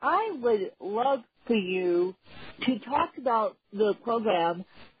 I would love for you to talk about the program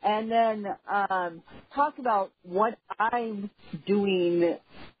and then talk about what I'm doing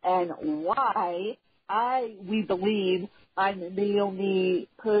and why we believe I'm the only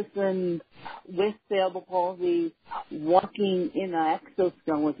person with cerebral palsy walking in an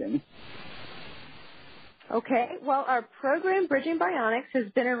exoskeleton. Okay, well, our program, Bridging Bionics, has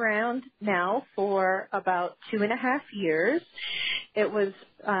been around now for about 2.5 years.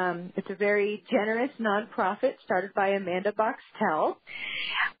 It's a very generous nonprofit started by Amanda Boxtel.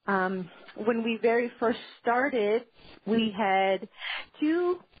 When we very first started, we had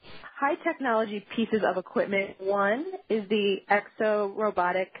 2 high technology pieces of equipment. One is the Exo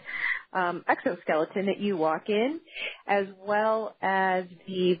robotic exoskeleton that you walk in, as well as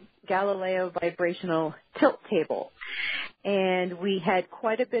the Galileo vibrational tilt table. And we had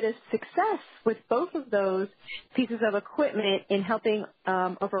quite a bit of success with both of those pieces of equipment in helping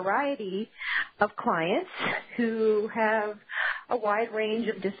a variety of clients who have a wide range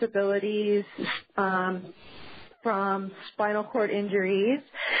of disabilities, from spinal cord injuries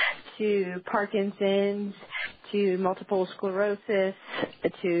to Parkinson's to multiple sclerosis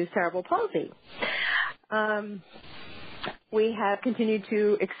to cerebral palsy. We have continued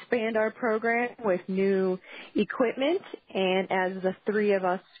to expand our program with new equipment, and as the 3 of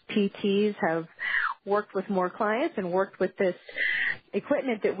us PTs have worked with more clients and worked with this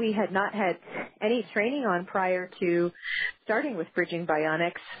equipment that we had not had any training on prior to starting with Bridging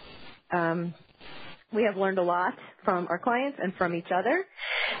Bionics, we have learned a lot from our clients and from each other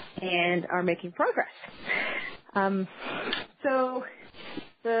and are making progress. So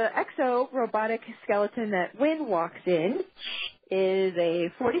the Exo robotic skeleton that Wynn walks in is a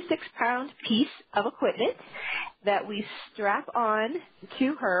 46-pound piece of equipment that we strap on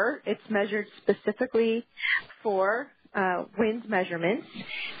to her. It's measured specifically for Wynn's measurements.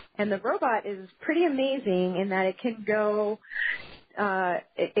 And the robot is pretty amazing in that it can go,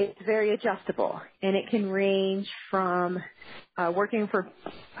 it's very adjustable, and it can range from working for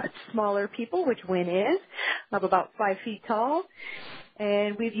smaller people, which Wynn is, of about 5 feet tall.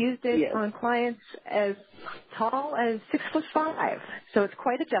 And we've used it on clients as tall as 6'5", so it's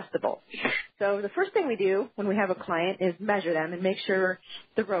quite adjustable. So the first thing we do when we have a client is measure them and make sure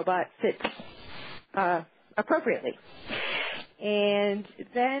the robot fits appropriately. And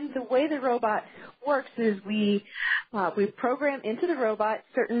then the way the robot works is we program into the robot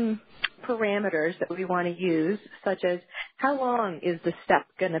certain parameters that we want to use, such as how long is the step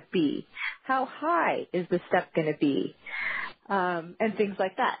going to be, how high is the step going to be, and things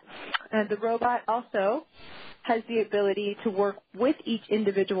like that. And the robot also has the ability to work with each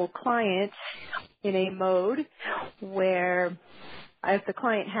individual client in a mode where if the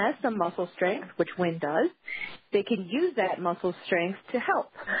client has some muscle strength, which Wynn does, they can use that muscle strength to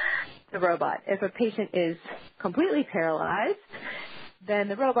help the robot. If a patient is completely paralyzed, then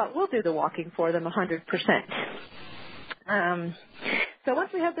the robot will do the walking for them 100%. So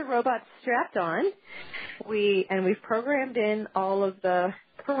once we have the robot strapped on, we've programmed in all of the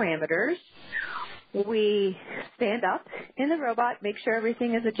parameters, we stand up in the robot, make sure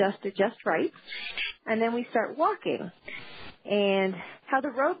everything is adjusted just right, and then we start walking. And how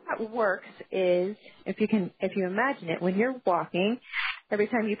the robot works is, if you imagine it, when you're walking, every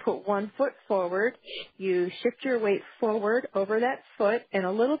time you put one foot forward, you shift your weight forward over that foot and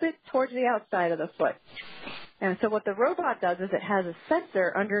a little bit towards the outside of the foot. And so what the robot does is it has a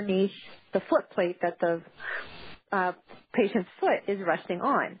sensor underneath the foot plate that the patient's foot is resting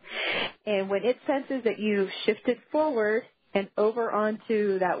on. And when it senses that you shifted forward and over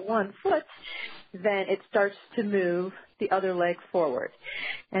onto that one foot, then it starts to move the other leg forward.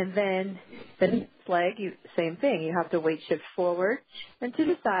 And then the next leg, same thing. You have to weight shift forward and to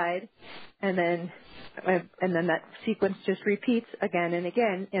the side, and then that sequence just repeats again and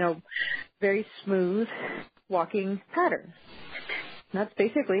again in a very smooth walking pattern. And that's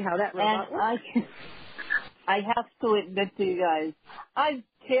basically how that robot works. I have to admit to you guys, I'm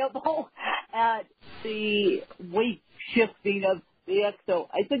terrible at the weight shifting of the Exo.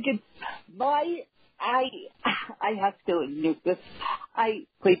 I think it's I have to admit this. I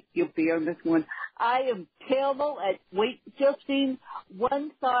plead guilty on this one. I am terrible at weight shifting.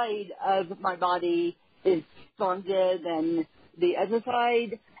 One side of my body is stronger than the other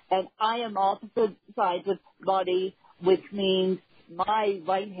side, and I am opposite sides of the body, which means my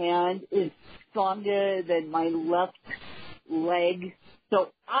right hand is stronger than my left leg.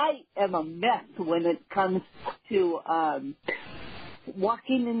 So I am a mess when it comes to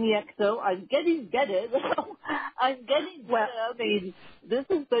walking in the Exo. I'm getting better. I'm getting better. I mean, this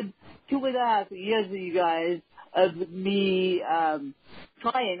has been 2.5 years of you guys of me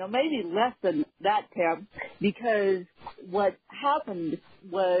trying, or maybe less than that, Pam, because what happened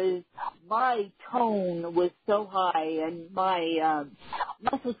was my tone was so high and my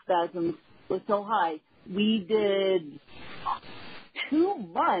muscle spasms were so high. We did 2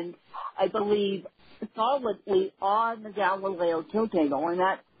 months, I believe, solidly on the Galileo tilt table, and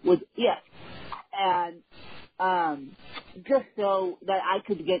that was it. And just so that I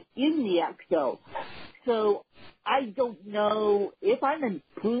could get in the Exo. So I don't know if I'm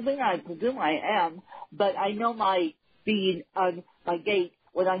improving. I presume I am, but I know my speed on my gait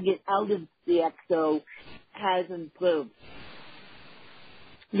when I get out of the Exo has improved.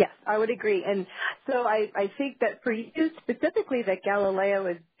 Yes, I would agree. And so I think that for you specifically, that Galileo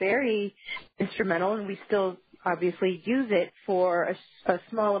is very instrumental, and we still obviously use it for a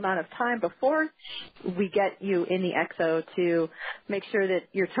small amount of time before we get you in the Exo to make sure that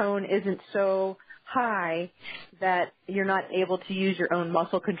your tone isn't so high that you're not able to use your own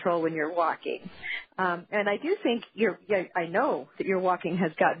muscle control when you're walking. And I do think I know that your walking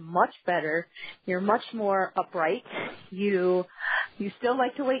has gotten much better. You're much more upright. You still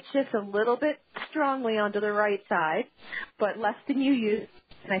like to weight shift a little bit strongly onto the right side, but less than you used.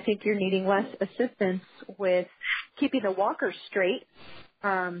 And I think you're needing less assistance with keeping the walker straight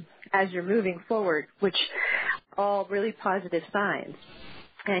as you're moving forward, which all really positive signs.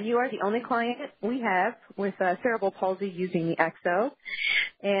 And you are the only client we have with cerebral palsy using the Exo.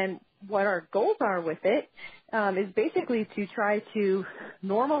 And what our goals are with it is basically to try to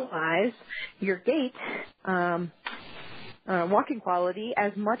normalize your gait, walking quality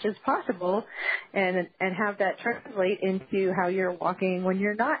as much as possible, and have that translate into how you're walking when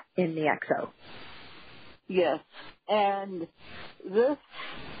you're not in the Exo. Yes, and this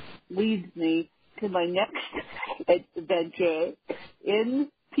leads me to my next adventure in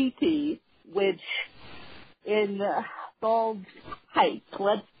PT, which involves height.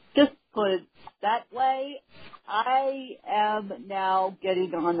 Let's just put it that way. I am now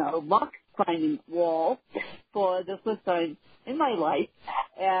getting on a rock climbing wall for the first time in my life,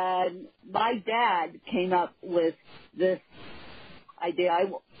 and my dad came up with this idea.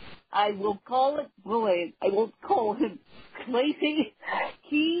 I will call it brilliant. I won't call him crazy.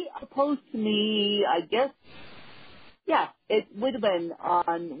 He opposed to me, I guess, it would have been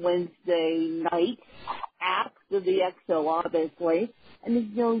on Wednesday night after the Exo, obviously. And he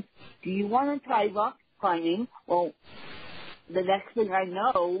goes, do you want to try rock climbing? Well, the next thing I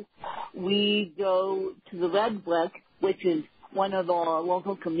know, we go to the Red Brick, which is one of our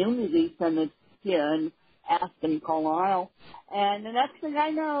local community centers here in Aspen, Colorado. And the next thing I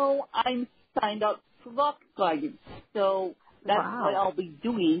know, I'm signed up for rock climbing. So that's what I'll be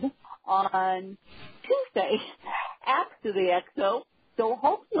doing on Tuesday after the Exo. So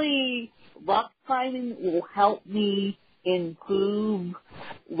hopefully rock climbing will help me improve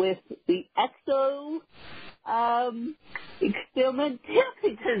with the Exo experiment,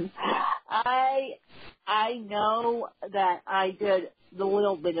 because I know that I did the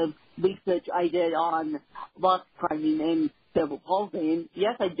little bit of research I did on rock climbing and cerebral palsy, and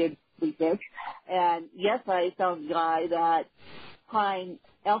yes, I did research. And yes, I found a guy that climbed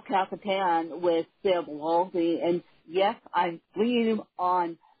El Capitan with cerebral palsy. And yes, I'm bringing him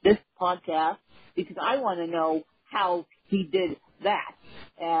on this podcast because I want to know how he did that.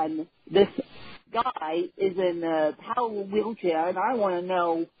 And this guy is in a power wheelchair, and I want to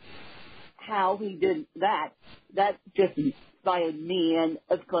know how he did that. That just inspired me, and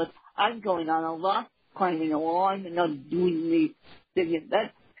of course, I'm going on a rock climbing along and not doing the thing.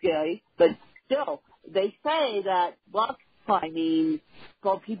 That's scary, but still, they say that rock climbing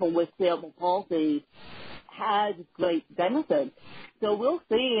for people with cerebral palsy has great benefits. So we'll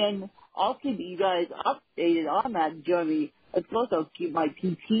see, and I'll keep you guys updated on that journey. Of course, I'll keep my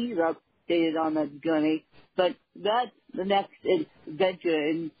PTs updated on that journey, but that's the next adventure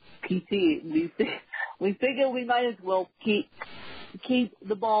in PT. We figure we might as well keep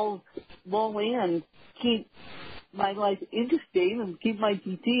the balls rolling and keep my life interesting and keep my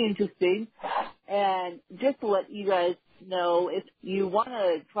PT interesting. And just to let you guys know, if you want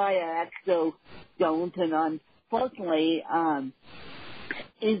to try an exoskeleton, unfortunately,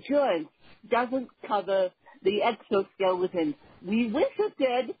 insurance doesn't cover the exoskeleton. We wish it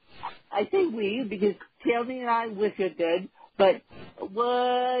did. I say we because Tammy and I wish it did, but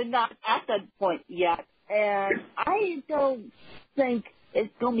we're not at that point yet. And I don't think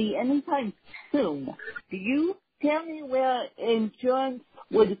it's going to be anytime soon. Do you tell me where insurance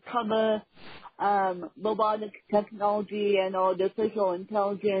would cover robotic technology and artificial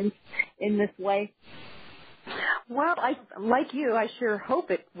intelligence in this way? Well, like you, I sure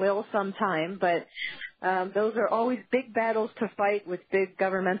hope it will sometime, but those are always big battles to fight with big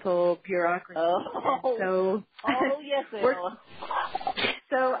governmental bureaucracy. Oh yes, they are.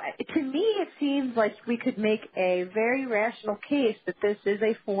 So to me, it seems like we could make a very rational case that this is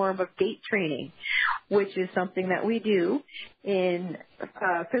a form of gait training, which is something that we do in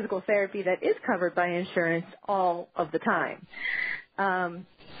physical therapy that is covered by insurance all of the time.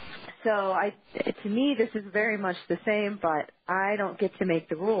 So to me, this is very much the same, but I don't get to make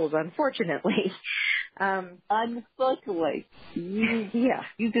the rules, unfortunately. Unfortunately,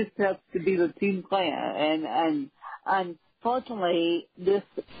 you just have to be the team player, and unfortunately, this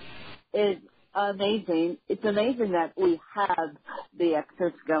is amazing. It's amazing that we have the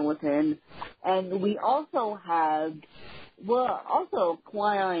exoskeleton, and we're also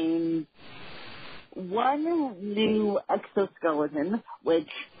acquiring one new exoskeleton, which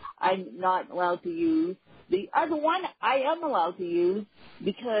I'm not allowed to use. The other one I am allowed to use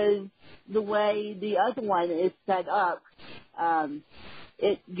because the way the other one is set up,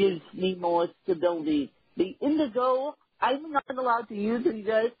 it gives me more stability. The Indigo, I'm not allowed to use it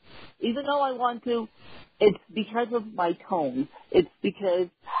because even though I want to, it's because of my tone. It's because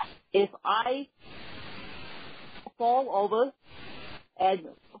if I fall over, and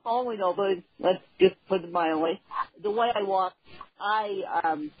falling over, let's just put it mildly, the way I walk, I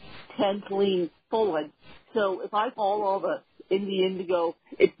tend to lean forward. So if I fall over in the Indigo,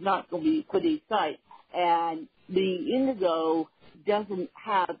 it's not going to be a pretty sight. And the Indigo doesn't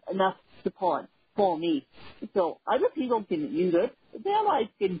have enough support for me. So other people can use it. Their life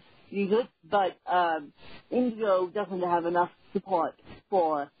can use it, but Indigo doesn't have enough support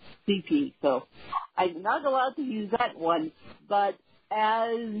for CP. So I'm not allowed to use that one, but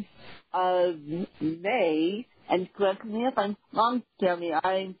as of May, and correct me if I'm wrong, Tammy,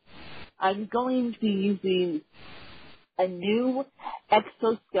 I'm going to be using a new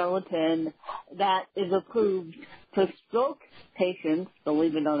exoskeleton that is approved for stroke patients,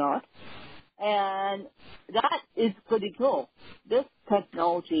 believe it or not, and that is pretty cool. This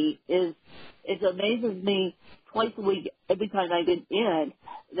technology it amazes me twice a week every time I get in it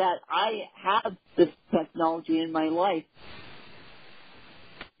that I have this technology in my life.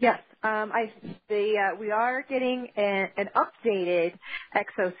 Yes, we are getting an updated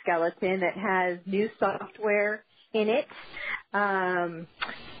exoskeleton that has new software in it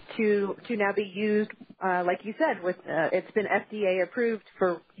to now be used, like you said, with it's been FDA approved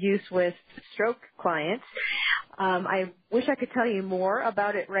for use with stroke clients. I wish I could tell you more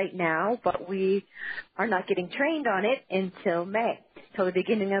about it right now, but we are not getting trained on it until May, till the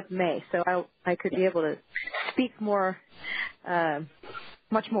beginning of May. So I could be able to speak more.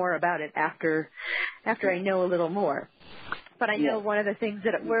 Much more about it after I know a little more. But I know one of the things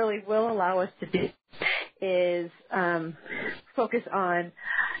that it really will allow us to do is focus on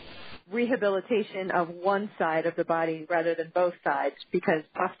rehabilitation of one side of the body rather than both sides, because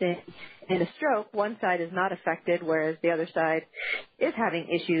often in a stroke, one side is not affected, whereas the other side is having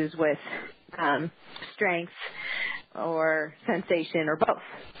issues with strength or sensation or both.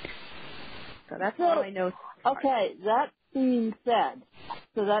 So that's all I know. Okay, that being said,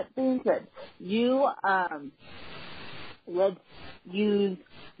 So that being said, let's use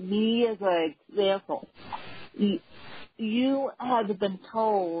me as an example. You have been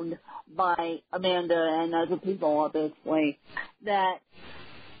told by Amanda and other people, obviously, that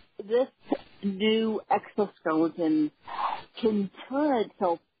this new exoskeleton can turn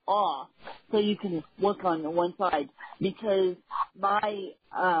itself off so you can look on the one side, because my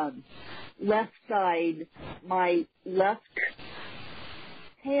left side, my left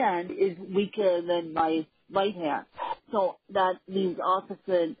hand is weaker than my right hand. So that means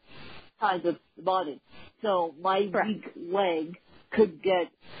opposite sides of the body. So my weak leg could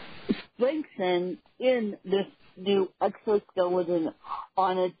get strengthened in this new exoskeleton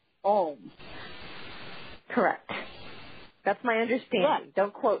on its own. Correct. That's my understanding. Yeah.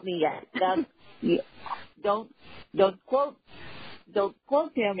 Don't quote me yet. Don't quote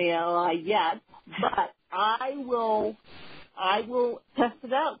Daniela yet, but I will test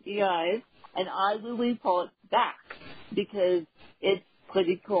it out, you guys, and I will report back, because it's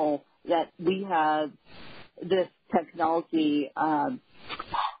pretty cool that we have this technology out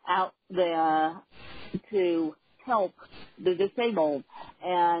there to help the disabled,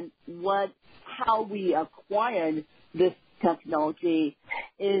 and how we acquired this technology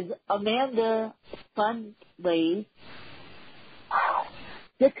is Amanda fundraised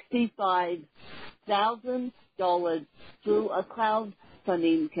 $65,000 through a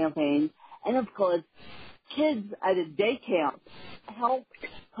crowdfunding campaign, and of course, kids at a day camp helped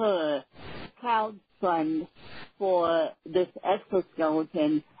her crowdfund for this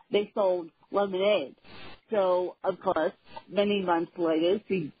exoskeleton. They sold lemonade. So, of course, many months later,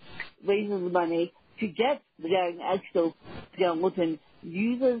 she raises money to get the exoskeleton,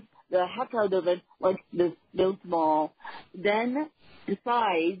 uses the heck out of it like this no small, then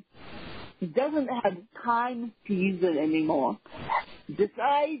decides doesn't have time to use it anymore,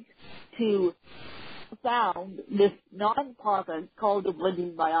 decides to found this non-profit called the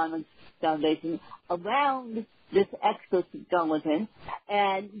Bridging Bionics Foundation around this exoskeleton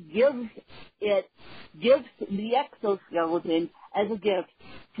and gives the exoskeleton as a gift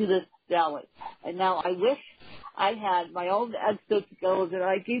to this valley. And now I wish I had my own exoskeleton.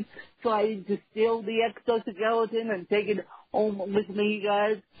 I keep trying to steal the exoskeleton and take it home with me, you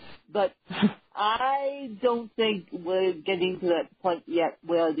guys. But I don't think we're getting to that point yet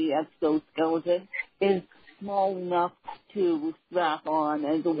where the exoskeleton is small enough to strap on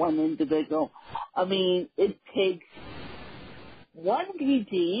as one individual. I mean, it takes one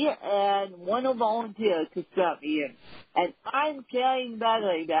PT and one volunteer to strap me in. And I'm carrying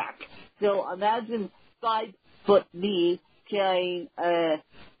battery back. So imagine 5-foot me carrying a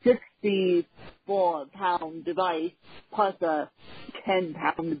 64-pound device plus a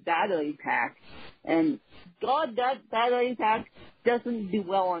 10-pound battery pack. And God, that battery pack doesn't do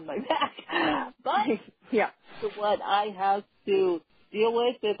well on my back. But yeah, that's what I have to deal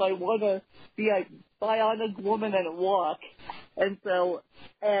with if I want to be a bionic woman and walk. And so,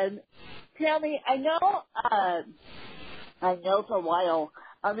 and Tammy, I know for a while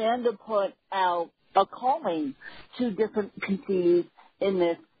Amanda put out a calling to different PTs in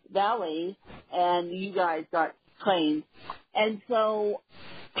this valley, and you guys got trained. And so,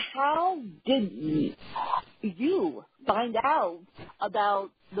 how did you find out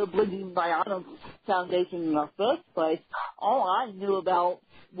about the Bridging Bionics Foundation in the first place? All I knew about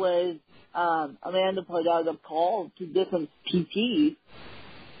was Amanda put out a call to different PTs.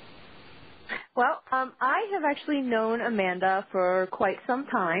 Well, I have actually known Amanda for quite some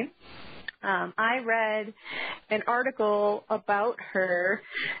time. I read an article about her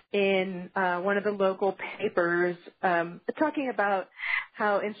in one of the local papers talking about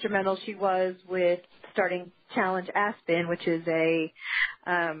how instrumental she was with starting Challenge Aspen, which is a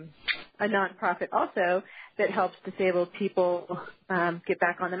nonprofit also that helps disabled people get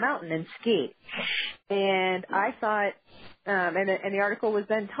back on the mountain and ski. And I thought, and the article was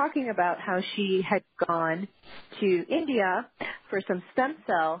then talking about how she had gone to India for some stem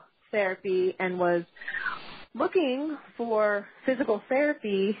cell therapy and was looking for physical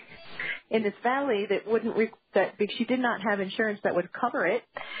therapy in this valley that wouldn't that she did not have insurance that would cover it,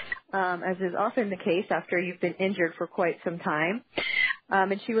 as is often the case after you've been injured for quite some time.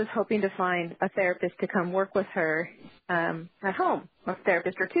 And she was hoping to find a therapist to come work with her at home, a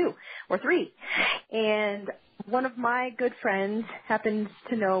therapist or two or three. And one of my good friends happens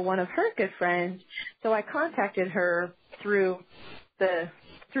to know one of her good friends, so I contacted her through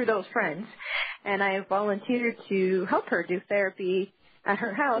those friends, and I volunteered to help her do therapy at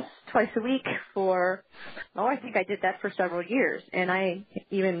her house twice a week for, I think I did that for several years. And I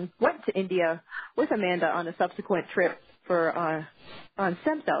even went to India with Amanda on a subsequent trip for on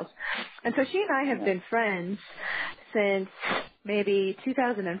stem cells. And so she and I have been friends since maybe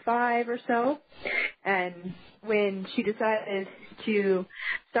 2005 or so. And when she decided to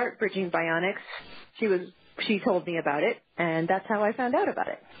start Bridging Bionics, she told me about it, and that's how I found out about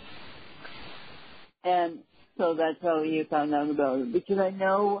it. And so that's how you found out about it, because I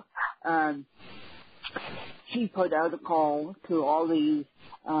know she put out a call to all these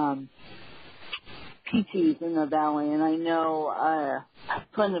PTs in the valley, and I know a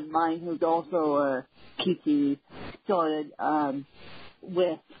friend of mine who's also a PT started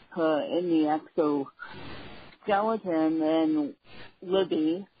with her in the exoskeleton, and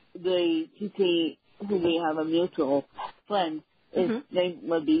Libby, the PT who we have a mutual friend, is named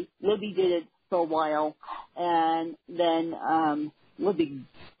Libby. Libby did it for a while, and then Libby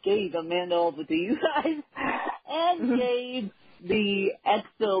gave Amanda over to you guys, and gave the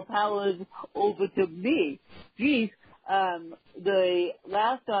exo powers over to me. Geez, the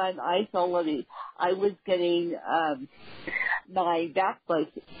last time I saw Libby, I was getting my back brace.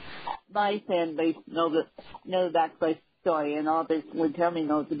 My fan base know the back brace story, and obviously Tammy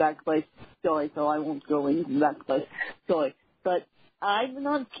knows the back brace story, so I won't go into the back brace story. But I'm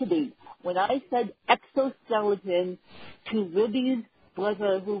not kidding. When I said exoskeleton to Libby's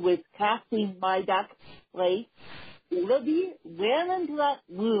brother who was casting my back brace, Libby ran into that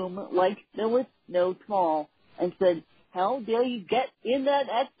room like there was no tomorrow and said, "How dare you get in that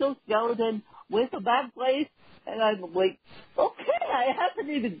exoskeleton with a back brace?" And I'm like, okay, I haven't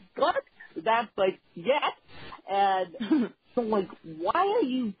even got the back brace yet. And so I'm like, why are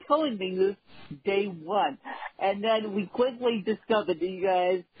you telling me this day one? And then we quickly discovered, you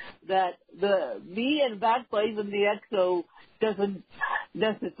guys, that me and back brace and the exo doesn't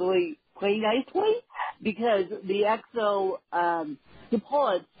necessarily play nicely, because the exo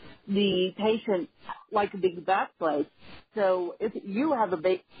supports the patient like a big back brace. So if you have a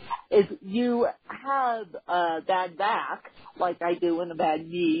bad back, like I do, and a bad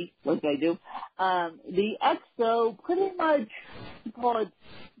knee, like I do, the exo pretty much supports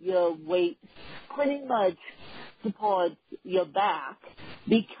your weight, pretty much supports your back,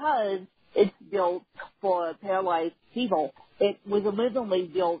 because it's built for paralyzed people. It was originally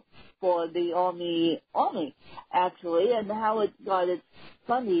built for the Army, actually, and how it got its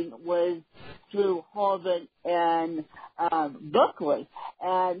funding was through Harvard and Berkeley,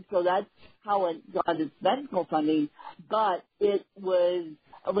 and so that's how it got its medical funding. But it was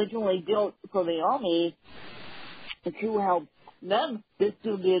originally built for the Army to help them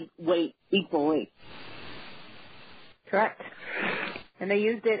distribute weight equally. Correct. And they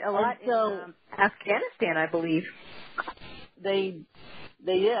used it a lot in Afghanistan, I believe. They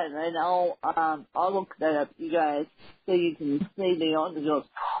did, and I'll look that up, you guys, so you can see the articles.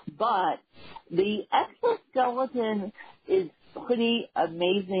 But the exoskeleton is pretty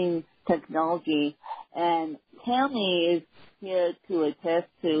amazing technology, and Tammy is here to attest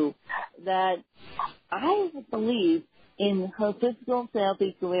to that. I believe in her physical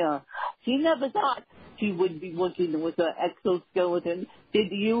therapy career, she never thought she would be working with an exoskeleton.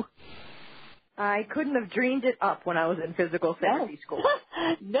 Did you? I couldn't have dreamed it up when I was in physical therapy school.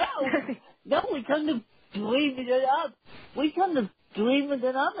 No, we couldn't have dreamed it up. We couldn't have dreamed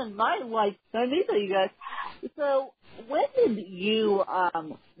it up in my lifetime either, you guys. So when did you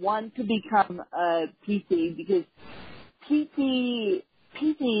want to become a PT? Because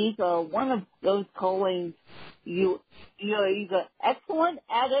PTs are one of those callings you're either excellent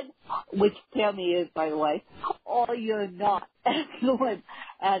at it, which Tammy is, by the way, or you're not excellent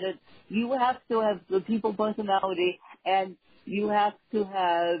at it. You have to have the people personality, and you have to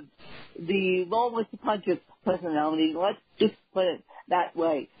have the roll with the punches personality. Let's just put it that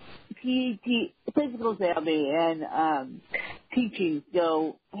way. Physical therapy and teaching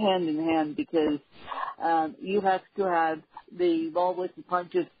go hand in hand, because you have to have the roll with the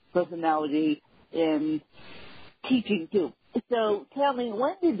punches personality in teaching too. So tell me,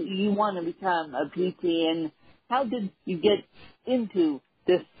 when did you want to become a PT, and how did you get into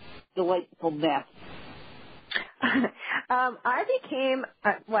this delightful mess? I became,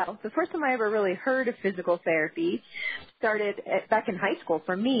 the first time I ever really heard of physical therapy started back in high school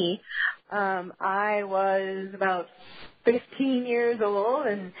for me. I was about 15 years old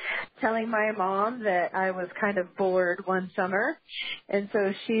and telling my mom that I was kind of bored one summer. And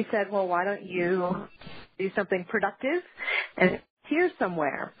so she said, well, why don't you do something productive and here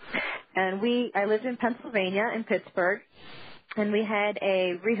somewhere? And I lived in Pennsylvania, in Pittsburgh, and we had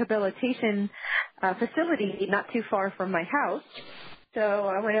a rehabilitation facility not too far from my house. So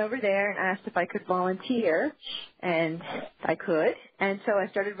I went over there and asked if I could volunteer, and I could. And so I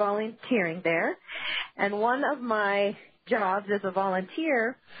started volunteering there. And one of my jobs as a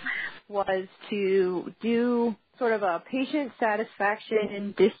volunteer was to do sort of a patient satisfaction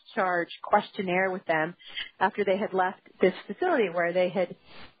and discharge questionnaire with them after they had left this facility where they had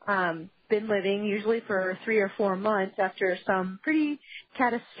been living, usually for 3 or 4 months after some pretty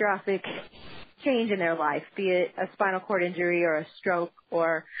catastrophic change in their life, be it a spinal cord injury or a stroke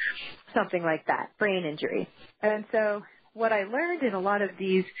or something like that, brain injury. And so what I learned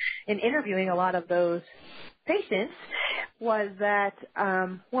in interviewing a lot of those patients was that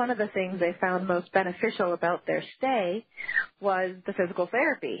one of the things they found most beneficial about their stay was the physical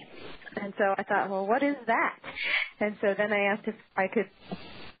therapy. And so I thought, well, what is that? And so then I asked if I could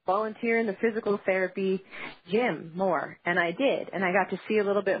volunteer in the physical therapy gym more, and I did. And I got to see a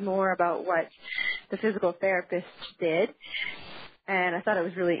little bit more about what the physical therapists did, and I thought it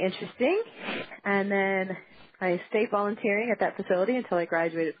was really interesting. And then I stayed volunteering at that facility until I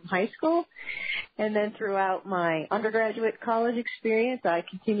graduated from high school. And then throughout my undergraduate college experience, I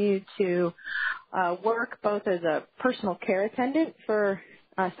continued to work both as a personal care attendant for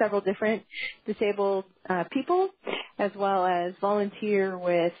several different disabled people, as well as volunteer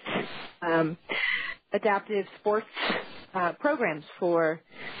with adaptive sports programs for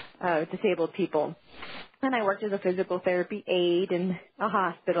disabled people. And I worked as a physical therapy aide in a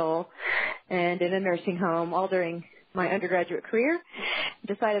hospital and in a nursing home all during my undergraduate career.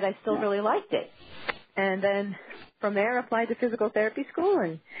 Decided I still really liked it. And then from there applied to physical therapy school,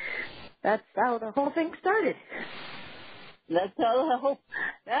 and that's how the whole thing started. That's how the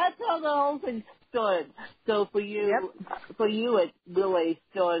whole thing started. So for you, it really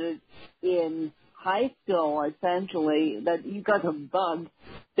started in high school, essentially. That you got the bug.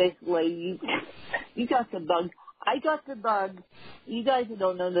 Basically, you got the bug. I got the bug. You guys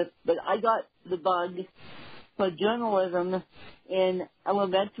don't know this, but I got the bug for journalism in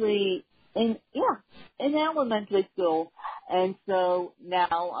elementary school, and so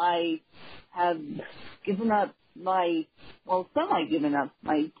now I have given up semi-given up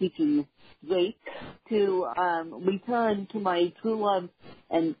my teaching degree to return to my true love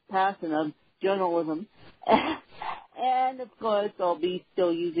and passion of journalism. And, of course, I'll be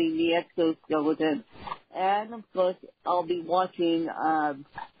still using the exoskeleton. And, of course, I'll be watching,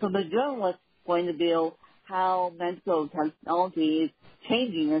 from a journalist's point of view, how medical technology is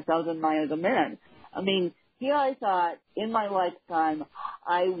changing 1,000 miles a minute. I mean, here I thought in my lifetime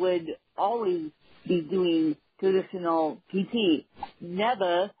I would always be doing traditional PT.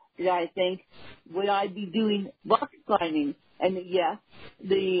 Never did I think would I be doing rock climbing. And yes,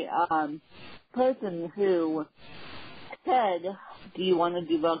 the person who said, "Do you want to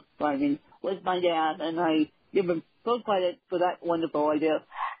do rock climbing?" was my dad, and I give him full credit for that wonderful idea.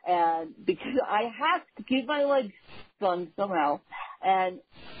 And because I have to keep my legs strong somehow, and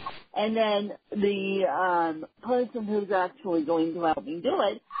then the person who's actually going to help me do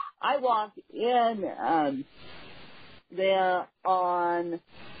it, I walked in there on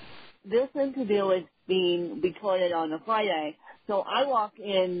this interview is being recorded on a Friday, so I walk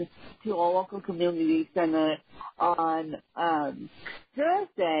in to a local community center on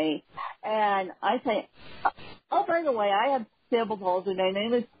Thursday, and I say, "Oh, by the way, I have cerebral palsy. My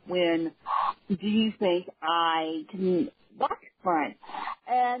name is Quinn. Do you think I can rock climb?"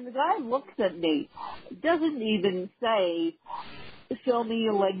 And the guy looks at me, doesn't even say, "Show me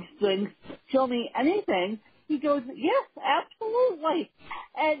your leg strength, show me anything." He goes, "Yes, absolutely."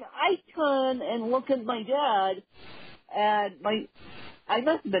 And I turn and look at my dad, and I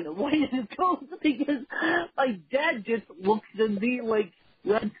must have been white as ghost because my dad just looks at me like,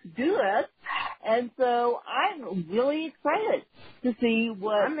 "Let's do this." And so I'm really excited to see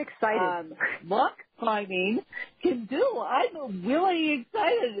what rock climbing can do. I'm really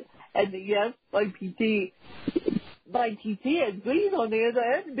excited. And yes, my PT agrees on the other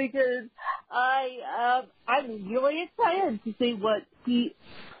end because I'm really excited to see what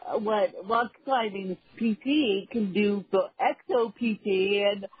rock climbing PT can do for exo PT,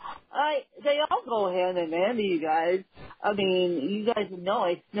 and they all go hand in hand, you guys. I mean, you guys know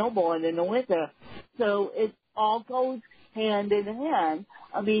I snowboard in the winter, so it all goes hand in hand.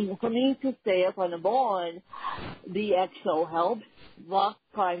 I mean, for me to stay up on the board, the exo helps. Rock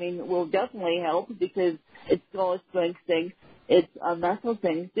climbing will definitely help because it's all a strength thing. It's a muscle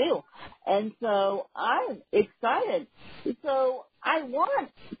thing too. And so I'm excited. So I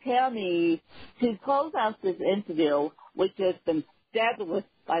want Tammy to close out this interview, which has been fabulous,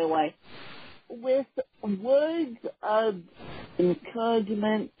 by the way, with words of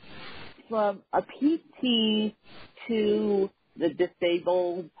encouragement from a PT to the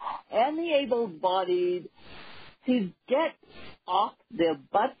disabled and the able-bodied to get off their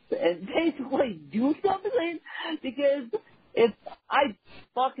butts and basically do something, because if I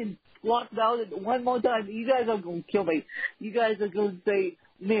fucking walk about it one more time, you guys are going to kill me. You guys are going to say,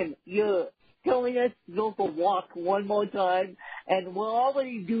 man, you're telling us to go for a walk one more time, and we're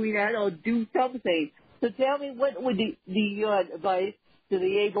already doing that, or do something. So tell me, what would be your advice to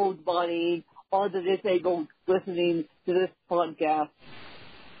the able-bodied or the disabled listening to this podcast?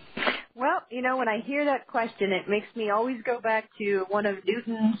 Well, when I hear that question, it makes me always go back to one of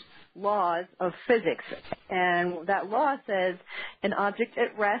Newton's laws of physics. And that law says an object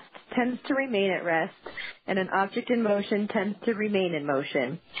at rest tends to remain at rest, and an object in motion tends to remain in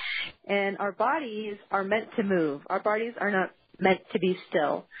motion. And our bodies are meant to move. Our bodies are not meant to be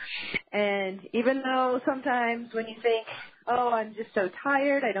still. And even though sometimes when you think, oh, I'm just so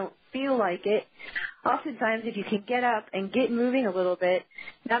tired, I don't feel like it, oftentimes if you can get up and get moving a little bit,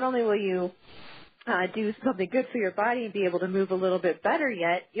 not only will you do something good for your body and be able to move a little bit better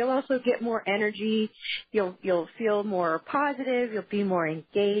yet, you'll also get more energy, you'll feel more positive, you'll be more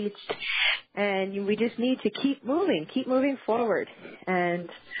engaged, and we just need to keep moving forward, and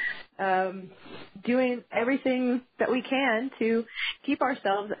doing everything that we can to keep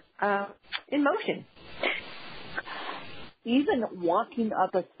ourselves in motion. Even walking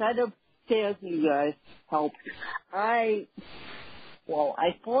up a set of stairs, you guys, helped. I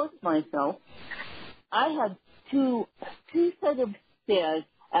forced myself. I have two sets of stairs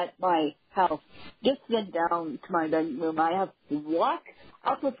at my house. Just get down to my bedroom. I have to walk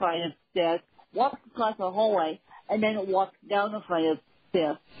up a flight of stairs, walk across the hallway, and then walk down a flight of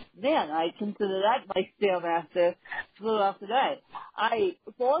stairs. Man, I consider that my stairmaster throughout the day. I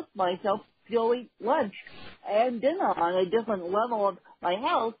forced myself to eat lunch and dinner on a different level of my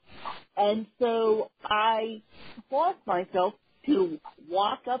house, and so I forced myself to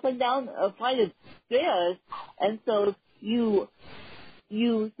walk up and down a flight of stairs. And so you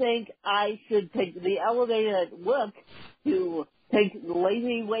think I should take the elevator at work to take the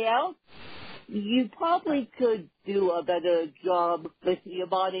lazy way out? You probably could do a better job with your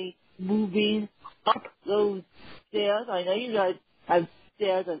body moving up those stairs. I know you guys have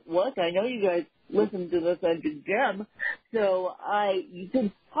stairs at work. I know you guys listen to this at the gym. So you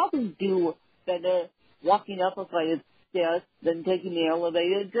could probably do better walking up a flight of stairs than taking the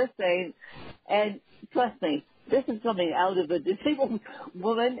elevator. Just saying. And trust me, this is coming out of a disabled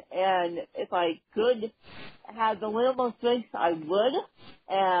woman, and if I could have the little more strength, I would.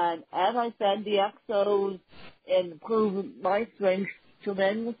 And as I said, the exos improve my strength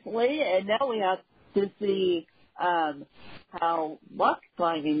tremendously, and now we have to see how rock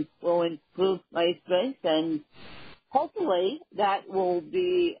climbing will improve my strength, and hopefully that will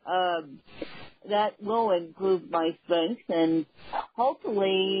be that will improve my strength, and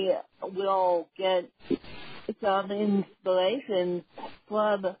hopefully we'll get some inspiration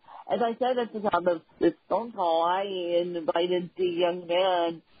from, as I said at the top of this phone call, I invited the young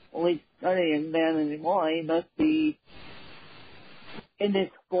man, well, he's not a young man anymore, he must be in his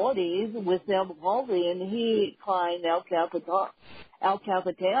 40s with cerebral palsy, and he climbed El Capitan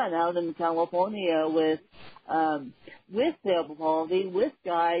out in California with cerebral palsy, with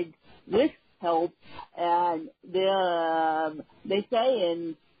guides, with help, and they say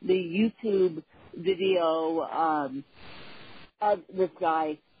in the YouTube video of this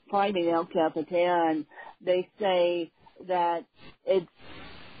guy climbing El Capitan, they say that it's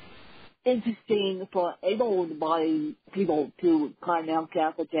interesting for able-bodied people to climb El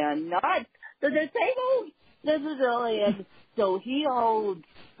Capitan, not the disabled necessarily. And so he holds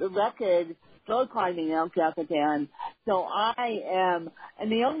the record for climbing El Capitan. So and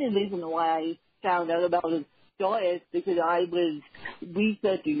the only reason why I found out about his story is because I was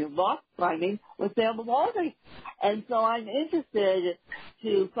researching rock climbing with cerebral palsy. And so I'm interested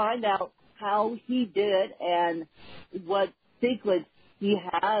to find out how he did it and what secrets he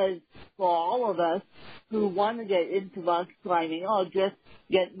has for all of us who want to get into rock climbing or just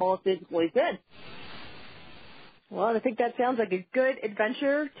get more physically fit. Well, I think that sounds like a good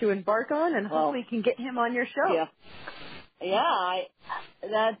adventure to embark on, and hopefully we can get him on your show.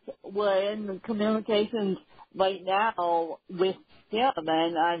 We're in communications right now with him,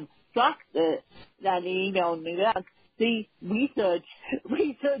 and I'm shocked that he emailed me back. See, research,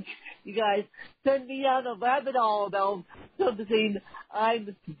 you guys, send me down a rabbit hole about something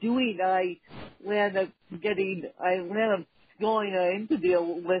I'm doing. I land up going an interview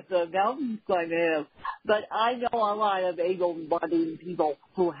with a mountain climber, but I know a lot of able-bodied people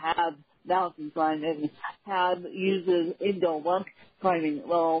who have mountain climbing, uses indoor rock climbing.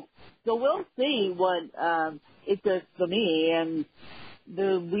 Well, so we'll see what it does for me, and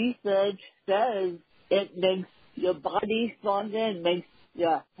the research says it makes your body stronger and makes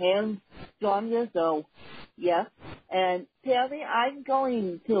your hands stronger. So, yes. And Tammy, I'm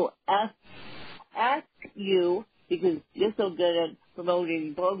going to ask you, because you're so good at promoting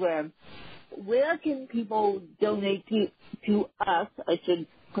the program, where can people donate to us? I should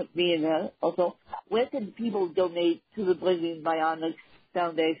put me in there also. Where can people donate to the Bridging Bionics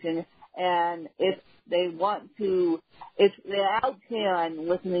Foundation? And if they want to, if they're out here and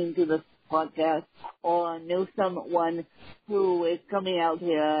listening to this podcast, or know someone who is coming out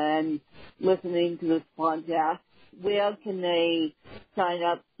here and listening to this podcast, where can they sign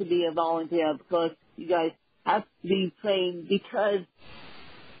up to be a volunteer? Because you guys have to be trained, because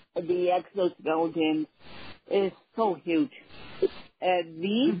the exoskeleton is so huge. And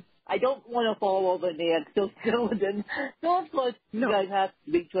me, I don't want to fall over the exoskeleton. So, of course, you guys have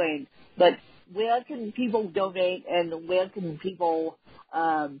to be trained. But where can people donate, and where can people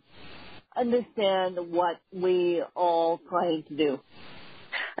understand what we all trying to do?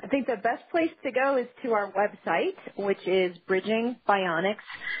 I think the best place to go is to our website, which is bridgingbionics,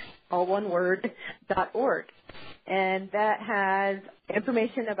 all one word, .org. And that has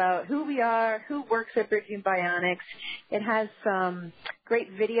information about who we are, who works at Bridging Bionics. It has some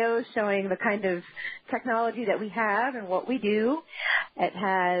great videos showing the kind of technology that we have and what we do. It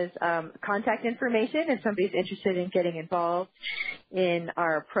has contact information if somebody's interested in getting involved in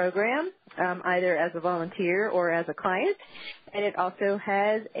our program, either as a volunteer or as a client. And it also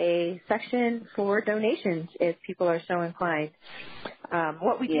has a section for donations if people are so inclined.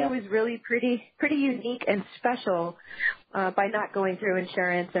 What we do is really pretty unique and special by not going through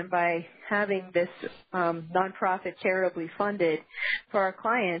insurance and by having this nonprofit charitably funded for our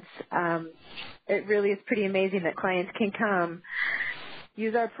clients. It really is pretty amazing that clients can come,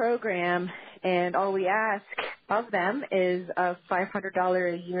 use our program, and all we ask of them is a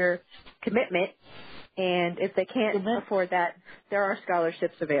 $500 a year commitment. And if they can't afford that, there are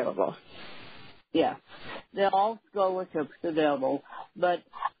scholarships available. Yeah, there are all scholarships available, but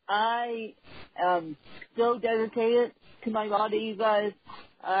I am so dedicated to my body, you guys.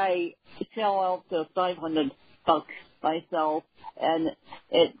 I shell out to $500 myself, and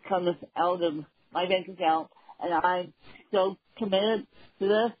it comes out of my bank account, and I'm so committed to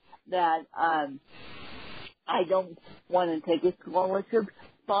this that I don't want to take a scholarship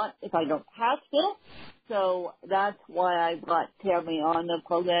spot if I don't have to. So that's why I brought Tammy on the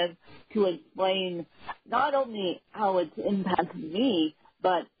program to explain not only how it's impacted me,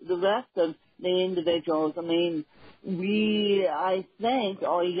 but the rest of the individuals. I mean, I think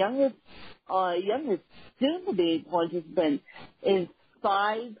our youngest soon-to-be participant is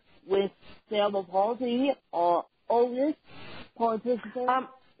 5 with cerebral palsy. Our oldest participant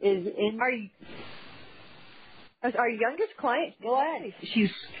is in... Our youngest client, go ahead.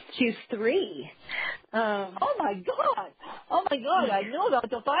 She's 3. Oh my God! I knew about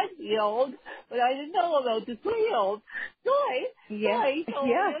the 5-year-old, but I didn't know about the 3-year-old.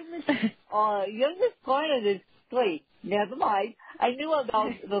 Our youngest client is 3. Never mind. I knew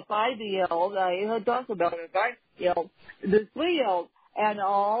about the 5-year-old. I heard talk about the 5-year-old, the 3-year-old, and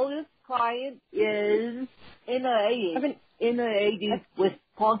our oldest client is in the 80s with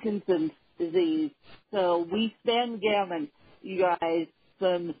Parkinson's disease. So we span the gamut, you guys,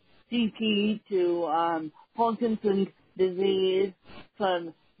 from CP to Parkinson's disease,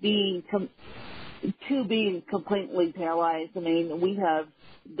 from being completely paralyzed. I mean, we have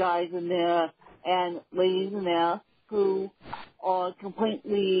guys in there and ladies in there who are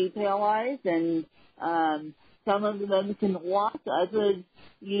completely paralyzed, and some of them can walk, others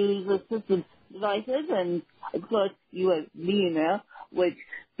use assistive devices, and of course you have me in there, which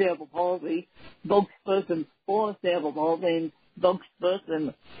cerebral palsy, spokesperson for cerebral palsy, and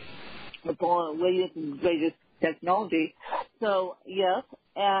spokesperson for latest and greatest technology. So yes,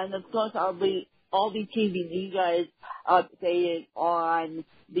 and of course I'll be keeping you guys updated on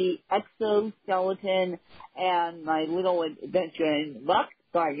the exoskeleton and my little adventure in rock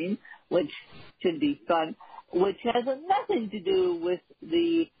climbing, which should be fun, which has nothing to do with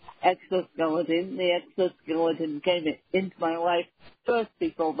the exoskeleton. The exoskeleton came into my life first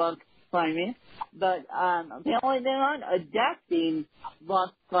before rock climbing, but apparently they're not adapting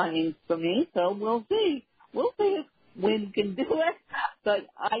rock climbing for me, so we'll see. We'll see if Wynn can do it, but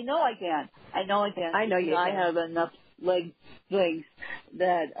I know I can. I know you can. I have enough leg strength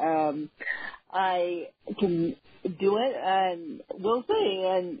that I can do it, and we'll see.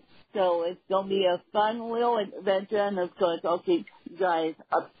 And so it's going to be a fun little adventure, and of course I'll keep you guys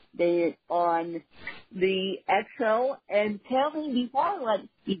updated on the EXO. And tell me, before I let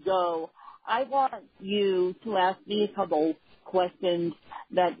you go, I want you to ask me a couple questions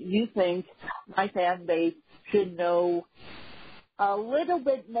that you think my fan base should know a little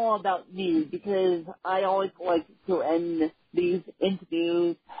bit more about me, because I always like to end these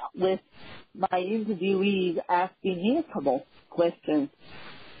interviews with my interviewees asking me a couple questions.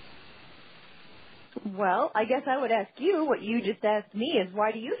 Well, I guess I would ask you what you just asked me is,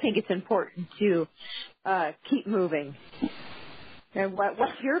 why do you think it's important to keep moving? And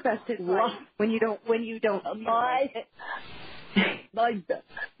what's your best advice when you don't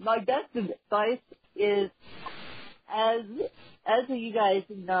my best advice is, as you guys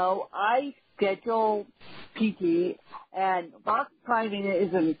know, I schedule PT, and rock climbing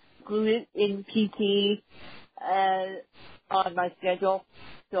is included in PT on my schedule.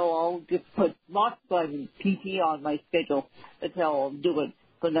 So I'll just put rock climbing PT on my schedule. That's how I'll do it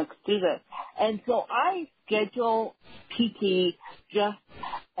for next Tuesday. And so I schedule PT just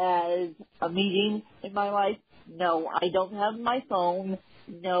as a meeting in my life. No, I don't have my phone.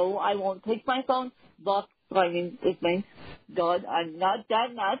 No, I won't take my phone. Rock climbing is my God. I'm not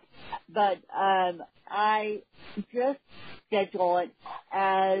that nuts, but I just schedule it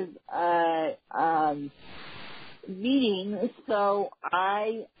as a meeting so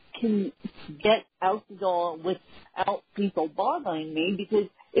I can get out the door without people bothering me, because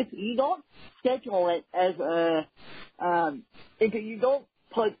if you don't schedule it as if you don't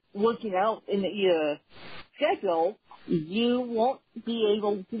put working out in your schedule, you won't be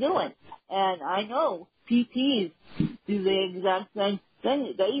able to do it. And I know PTs do the exact same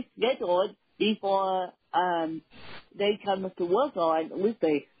thing. They schedule it before they come to work on, at least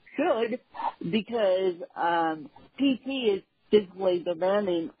they should, because PT is physically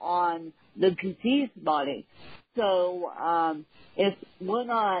demanding on the PT's body. So if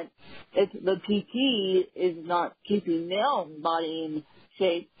the PT is not keeping their own body in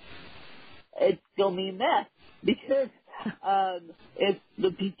shape, it's going to be a mess, because if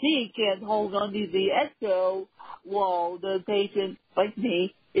the PT can't hold on to the exo while the patient, like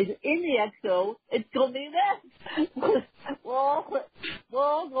me, is in the exo, it's going to be a mess. we're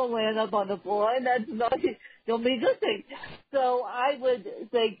all going to land up on the floor, and that's not going to be a good thing. So I would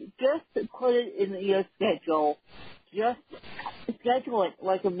say just put it in your schedule. Just schedule it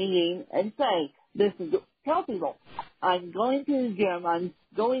like a meeting and say, tell people, I'm going to the gym, I'm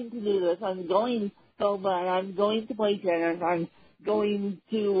going to do this, I'm going over, and I'm going to play tennis, I'm going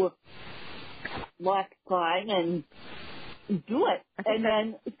to rock climb, and do it. And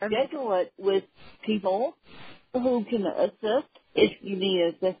then schedule it with people who can assist if you need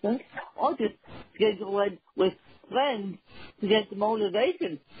assistance, or just schedule it with friends to get the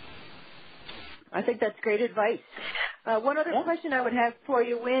motivation. I think that's great advice. One other question I would have for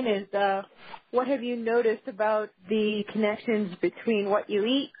you, Wynn, is what have you noticed about the connections between what you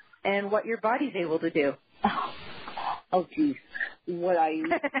eat and what your body's able to do? Oh, geez. What I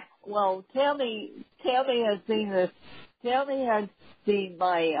eat? Well, Tammy has seen this. Tammy has seen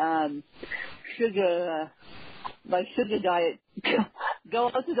my sugar diet go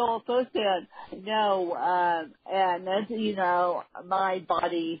out the door firsthand. No, and as you know, my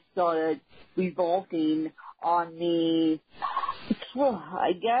body started revolting on me.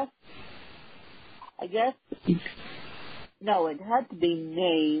 I guess. No, it had to be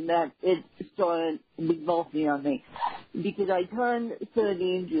May that it started revolting on me, because I turned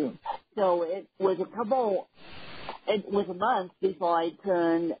 30 in June. So it was a month before I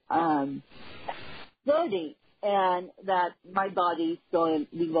turned 30, and that my body started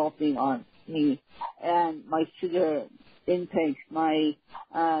revolting on me, and my sugar intakes, my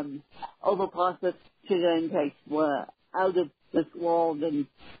overprocessed sugar intakes were out of this world, and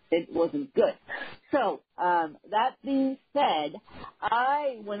it wasn't good. So, that being said,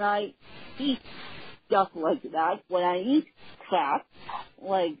 when I eat stuff like that, when I eat crap,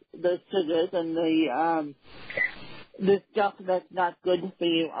 like the sugars and the stuff that's not good for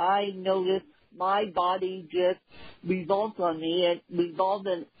you, I notice my body just revolts on me. It revolved,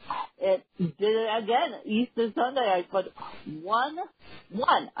 and it did it again. Easter Sunday, I put one,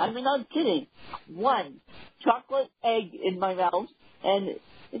 I'm not kidding, one chocolate egg in my mouth, and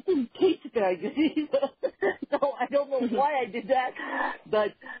it didn't taste very good either. So I don't know why I did that,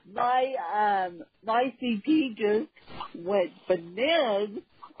 but my CP just went bananas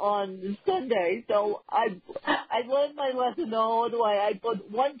on Sunday, so I learned my lesson the hard way. I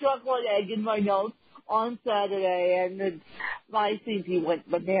put one chocolate egg in my nose on Saturday, and then my CP went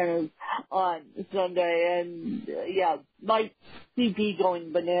bananas on Sunday, and my CP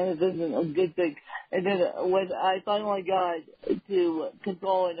going bananas isn't a good thing. And then when I finally got to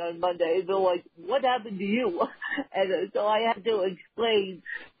control it on Monday, they were like, "What happened to you?" And so I had to explain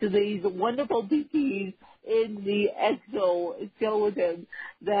to these wonderful PTs in the exoskeleton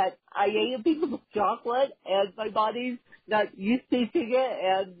that I ate a piece of chocolate and my body's not used to eating it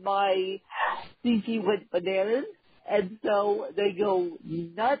and my CT went bananas. And so they go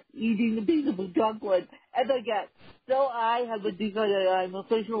nuts eating a piece of chocolate and they get. So I have decided I'm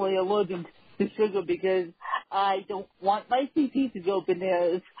officially allergic to sugar because I don't want my CT to go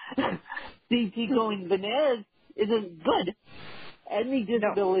bananas. CT going bananas isn't good. Any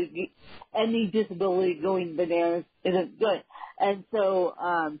disability going bananas isn't good. And so,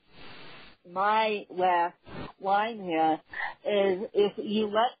 my last line here is if you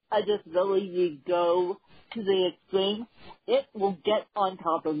let a disability go to the extreme, it will get on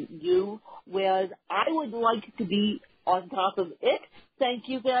top of you, whereas I would like to be on top of it. Thank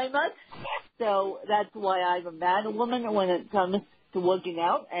you very much. So that's why I'm a mad woman when it comes to working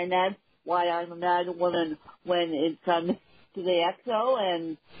out, and that's why I'm a mad woman when it comes to the EXO,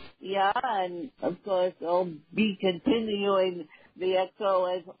 and of course I'll be continuing the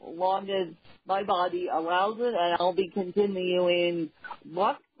EXO as long as my body allows it, and I'll be continuing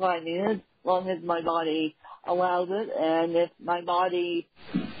rock climbing as long as my body allows it, and if my body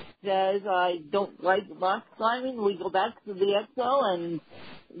says I don't like rock climbing, we go back to the EXO and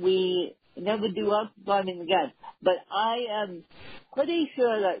we never do rock climbing again. But I am pretty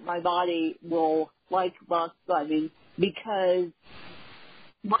sure that my body will like rock climbing because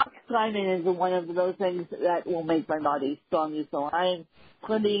rock climbing is one of those things that will make my body stronger. So I'm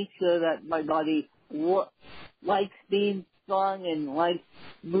pretty sure that my body likes being strong and likes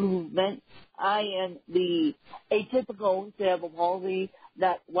movement. I am the atypical cerebral palsy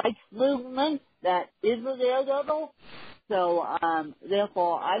that likes movement, that is a daredevil. So,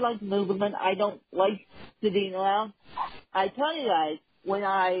 therefore, I like movement. I don't like sitting around. I tell you guys, when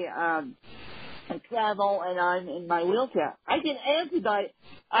I travel and I'm in my wheelchair, I get antsy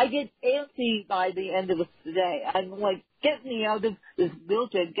by the end of the day. I'm like, get me out of this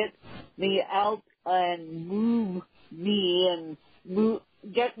wheelchair, get me out and move me and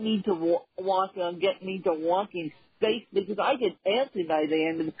get me to walk and get me to walking space because I get antsy by the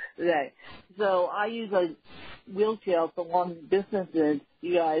end of the day. So I use a wheelchair for long distances,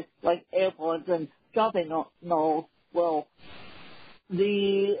 you guys, like airports and shopping malls. Well,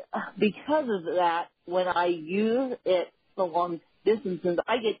 because of that, when I use it for long distances,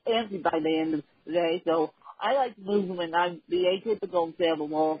 I get antsy by the end of the day. So I like movement. I'm the atypical cerebral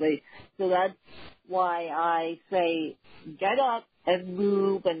palsy. So that's why I say get up and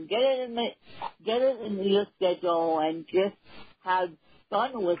move and get it in your schedule and just have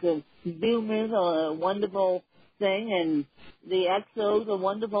fun with it. Zoom is a wonderful thing and the EXO is a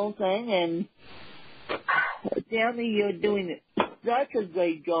wonderful thing, and Tammy, you're doing such a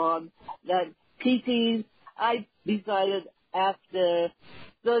great job that PTs, I decided after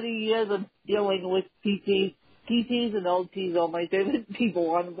 30 years of dealing with PTs and OTs are my favorite people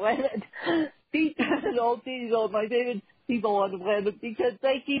on the planet. PTs and OTs are my favorite people on the planet because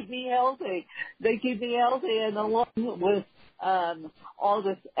they keep me healthy. They keep me healthy, and along with all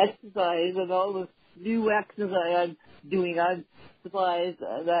this exercise and all this new exercise I'm doing, I'm surprised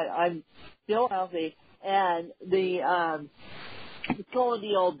that I'm still healthy. And the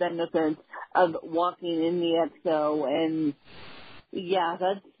cordial benefits of walking in the EXO, and yeah,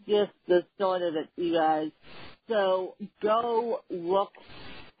 that's just the start of it, you guys. So go look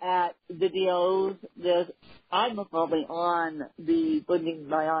at videos. I'm probably on the Bridging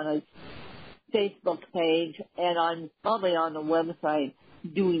Bionics Facebook page, and I'm probably on the website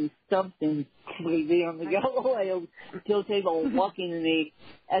doing something crazy on the go, kill table, walking in the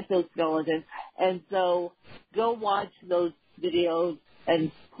exoskeleton. And so go watch those videos,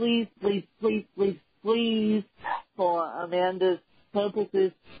 and please, please, please, please, please, for Amanda's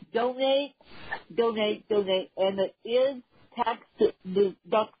purposes, donate, and it is tax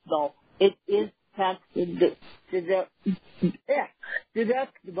deductible. It is tax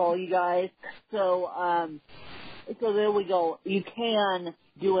deductible, you guys. So there we go. You can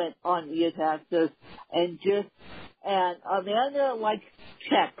do it on your taxes, and Amanda likes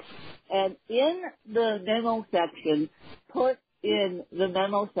checks. And in the memo section, put in the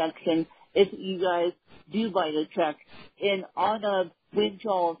memo section if you guys do write a check in honor of Win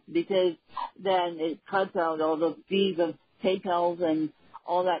Charles, because then it cuts out all the fees of PayPal and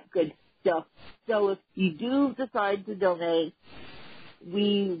all that good stuff. So if you do decide to donate,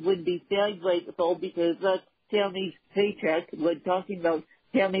 we would be very grateful because that's Tammy's paycheck. We're talking about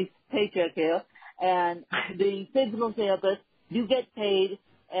Tammy's paycheck here. And the physical therapists do get paid,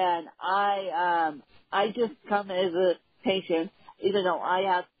 and I just come as a patient, even though I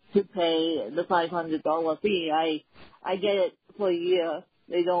have to pay the $500 fee. I get it for a year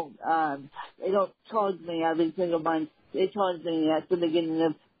they don't charge me every single month. They charge me at the beginning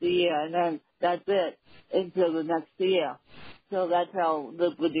of the year, and then that's it until the next year. So that's how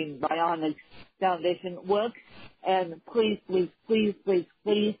the Bridging Bionics Foundation works. And please, please, please, please,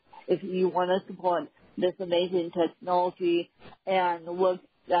 please, if you want to support this amazing technology and the work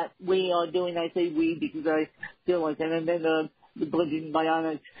that we are doing, I say we because I feel like I'm a member of the Bridging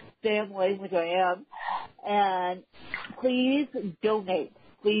Bionics family, which I am. And please donate.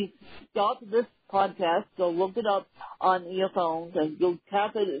 Please stop this podcast, go look it up on your phones, and go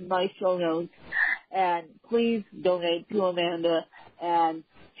tap it in my show notes, and please donate to Amanda, and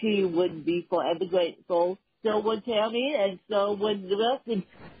she would be forever grateful. So would Tammy, and so would the rest of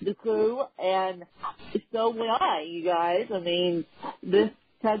the crew, and so would I, you guys. I mean, this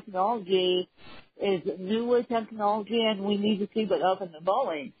technology is newer technology, and we need to keep it up and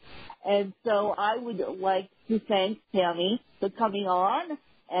going. And so I would like to thank Tammy for coming on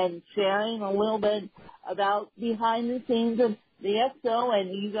and sharing a little bit about behind the scenes of the EXO,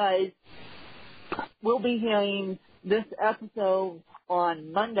 and you guys will be hearing this episode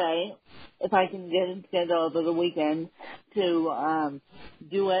on Monday, if I can get it together over the weekend to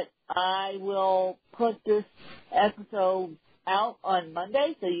do it. I will put this episode out on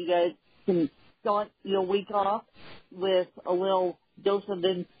Monday so you guys can start your week off with a little dose of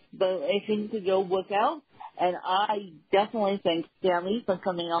inspiration to go work out. And I definitely thank Tammy for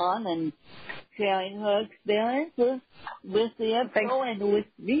coming on and sharing her experiences with the EXO and with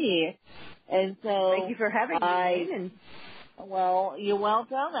me. And so thank you for having me. Well, you're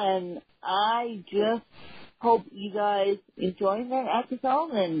welcome, and I just hope you guys enjoyed that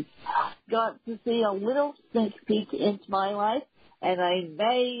episode and got to see a little sneak peek into my life, and I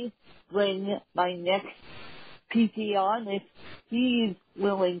may bring my next PT on if he's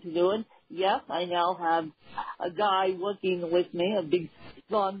willing to do it. Yes, I now have a guy working with me, a big,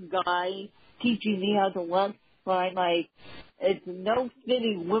 strong guy, teaching me how to work. It's no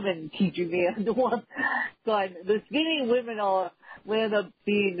skinny women teaching me how to work. So the skinny women are end up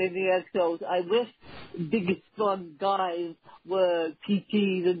being in the EXOs. I wish big, strong guys were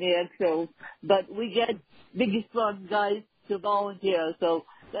PTs in the EXOs, but we get big, strong guys to volunteer, so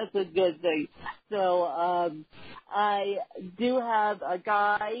that's a good thing. So I do have a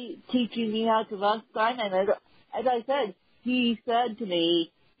guy teaching me how to run time, and as I said, he said to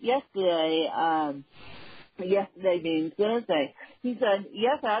me yesterday being Thursday, he said,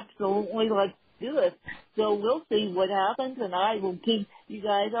 yes, absolutely, let's do it. So we'll see what happens, and I will keep you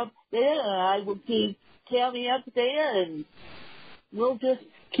guys up there, and I will keep Tammy up there, and we'll just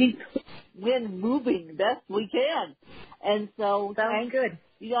keep moving best we can. And so sounds good,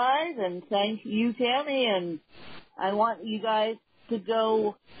 you guys, and thank you, Tammy, and I want you guys to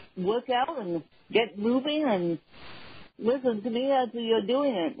go work out and get moving and listen to me as you're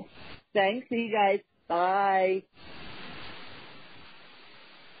doing it. Thanks, you guys. Bye.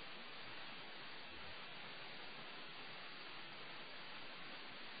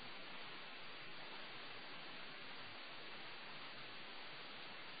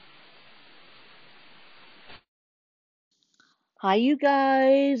 Hi, you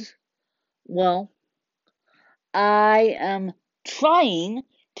guys. Well, I am trying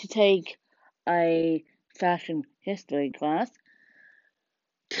to take a fashion history class.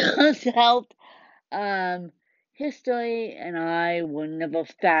 Turns out, history and I were never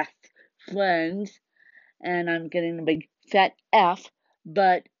fast friends, and I'm getting a big fat F,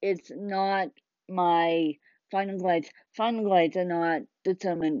 but it's not my final grades. Final grades are not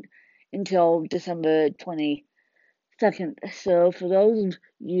determined until December 22nd. So for those of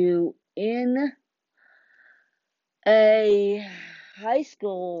you in a high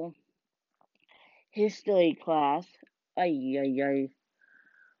school history class,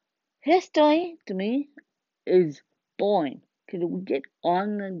 history to me is boring. Could we get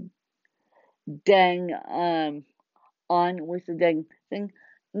on the dang on with the dang thing?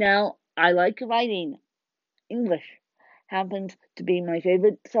 Now, I like writing. English happens to be my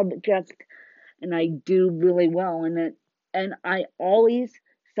favorite subject, and I do really well in it. And I always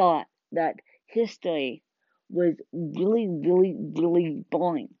thought that history was really, really, really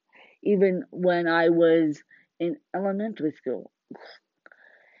boring, even when I was in elementary school.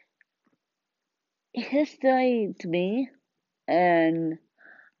 History to me, and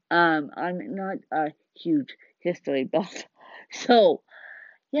I'm not a huge history buff, so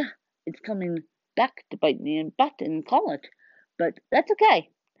yeah, it's coming back to bite me in the butt in college, but that's okay.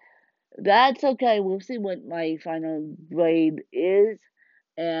 That's okay. We'll see what my final grade is,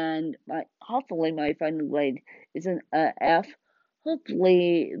 and hopefully my final grade is an F.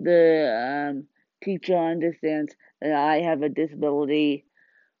 Hopefully the teacher understands that I have a disability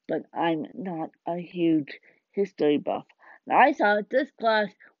but I'm not a huge history buff. I thought this class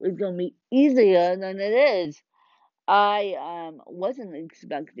was going to be easier than it is. I wasn't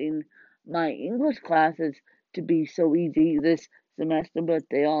expecting my English classes to be so easy this semester, but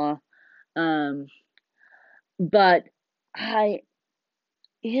they are. Um, but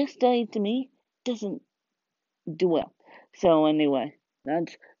history to me doesn't do well. So anyway,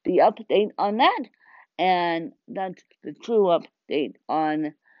 that's the update on that, and that's the true update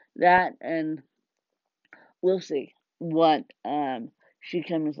on that, and we'll see what she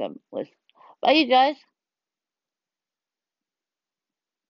comes up with. Bye, you guys.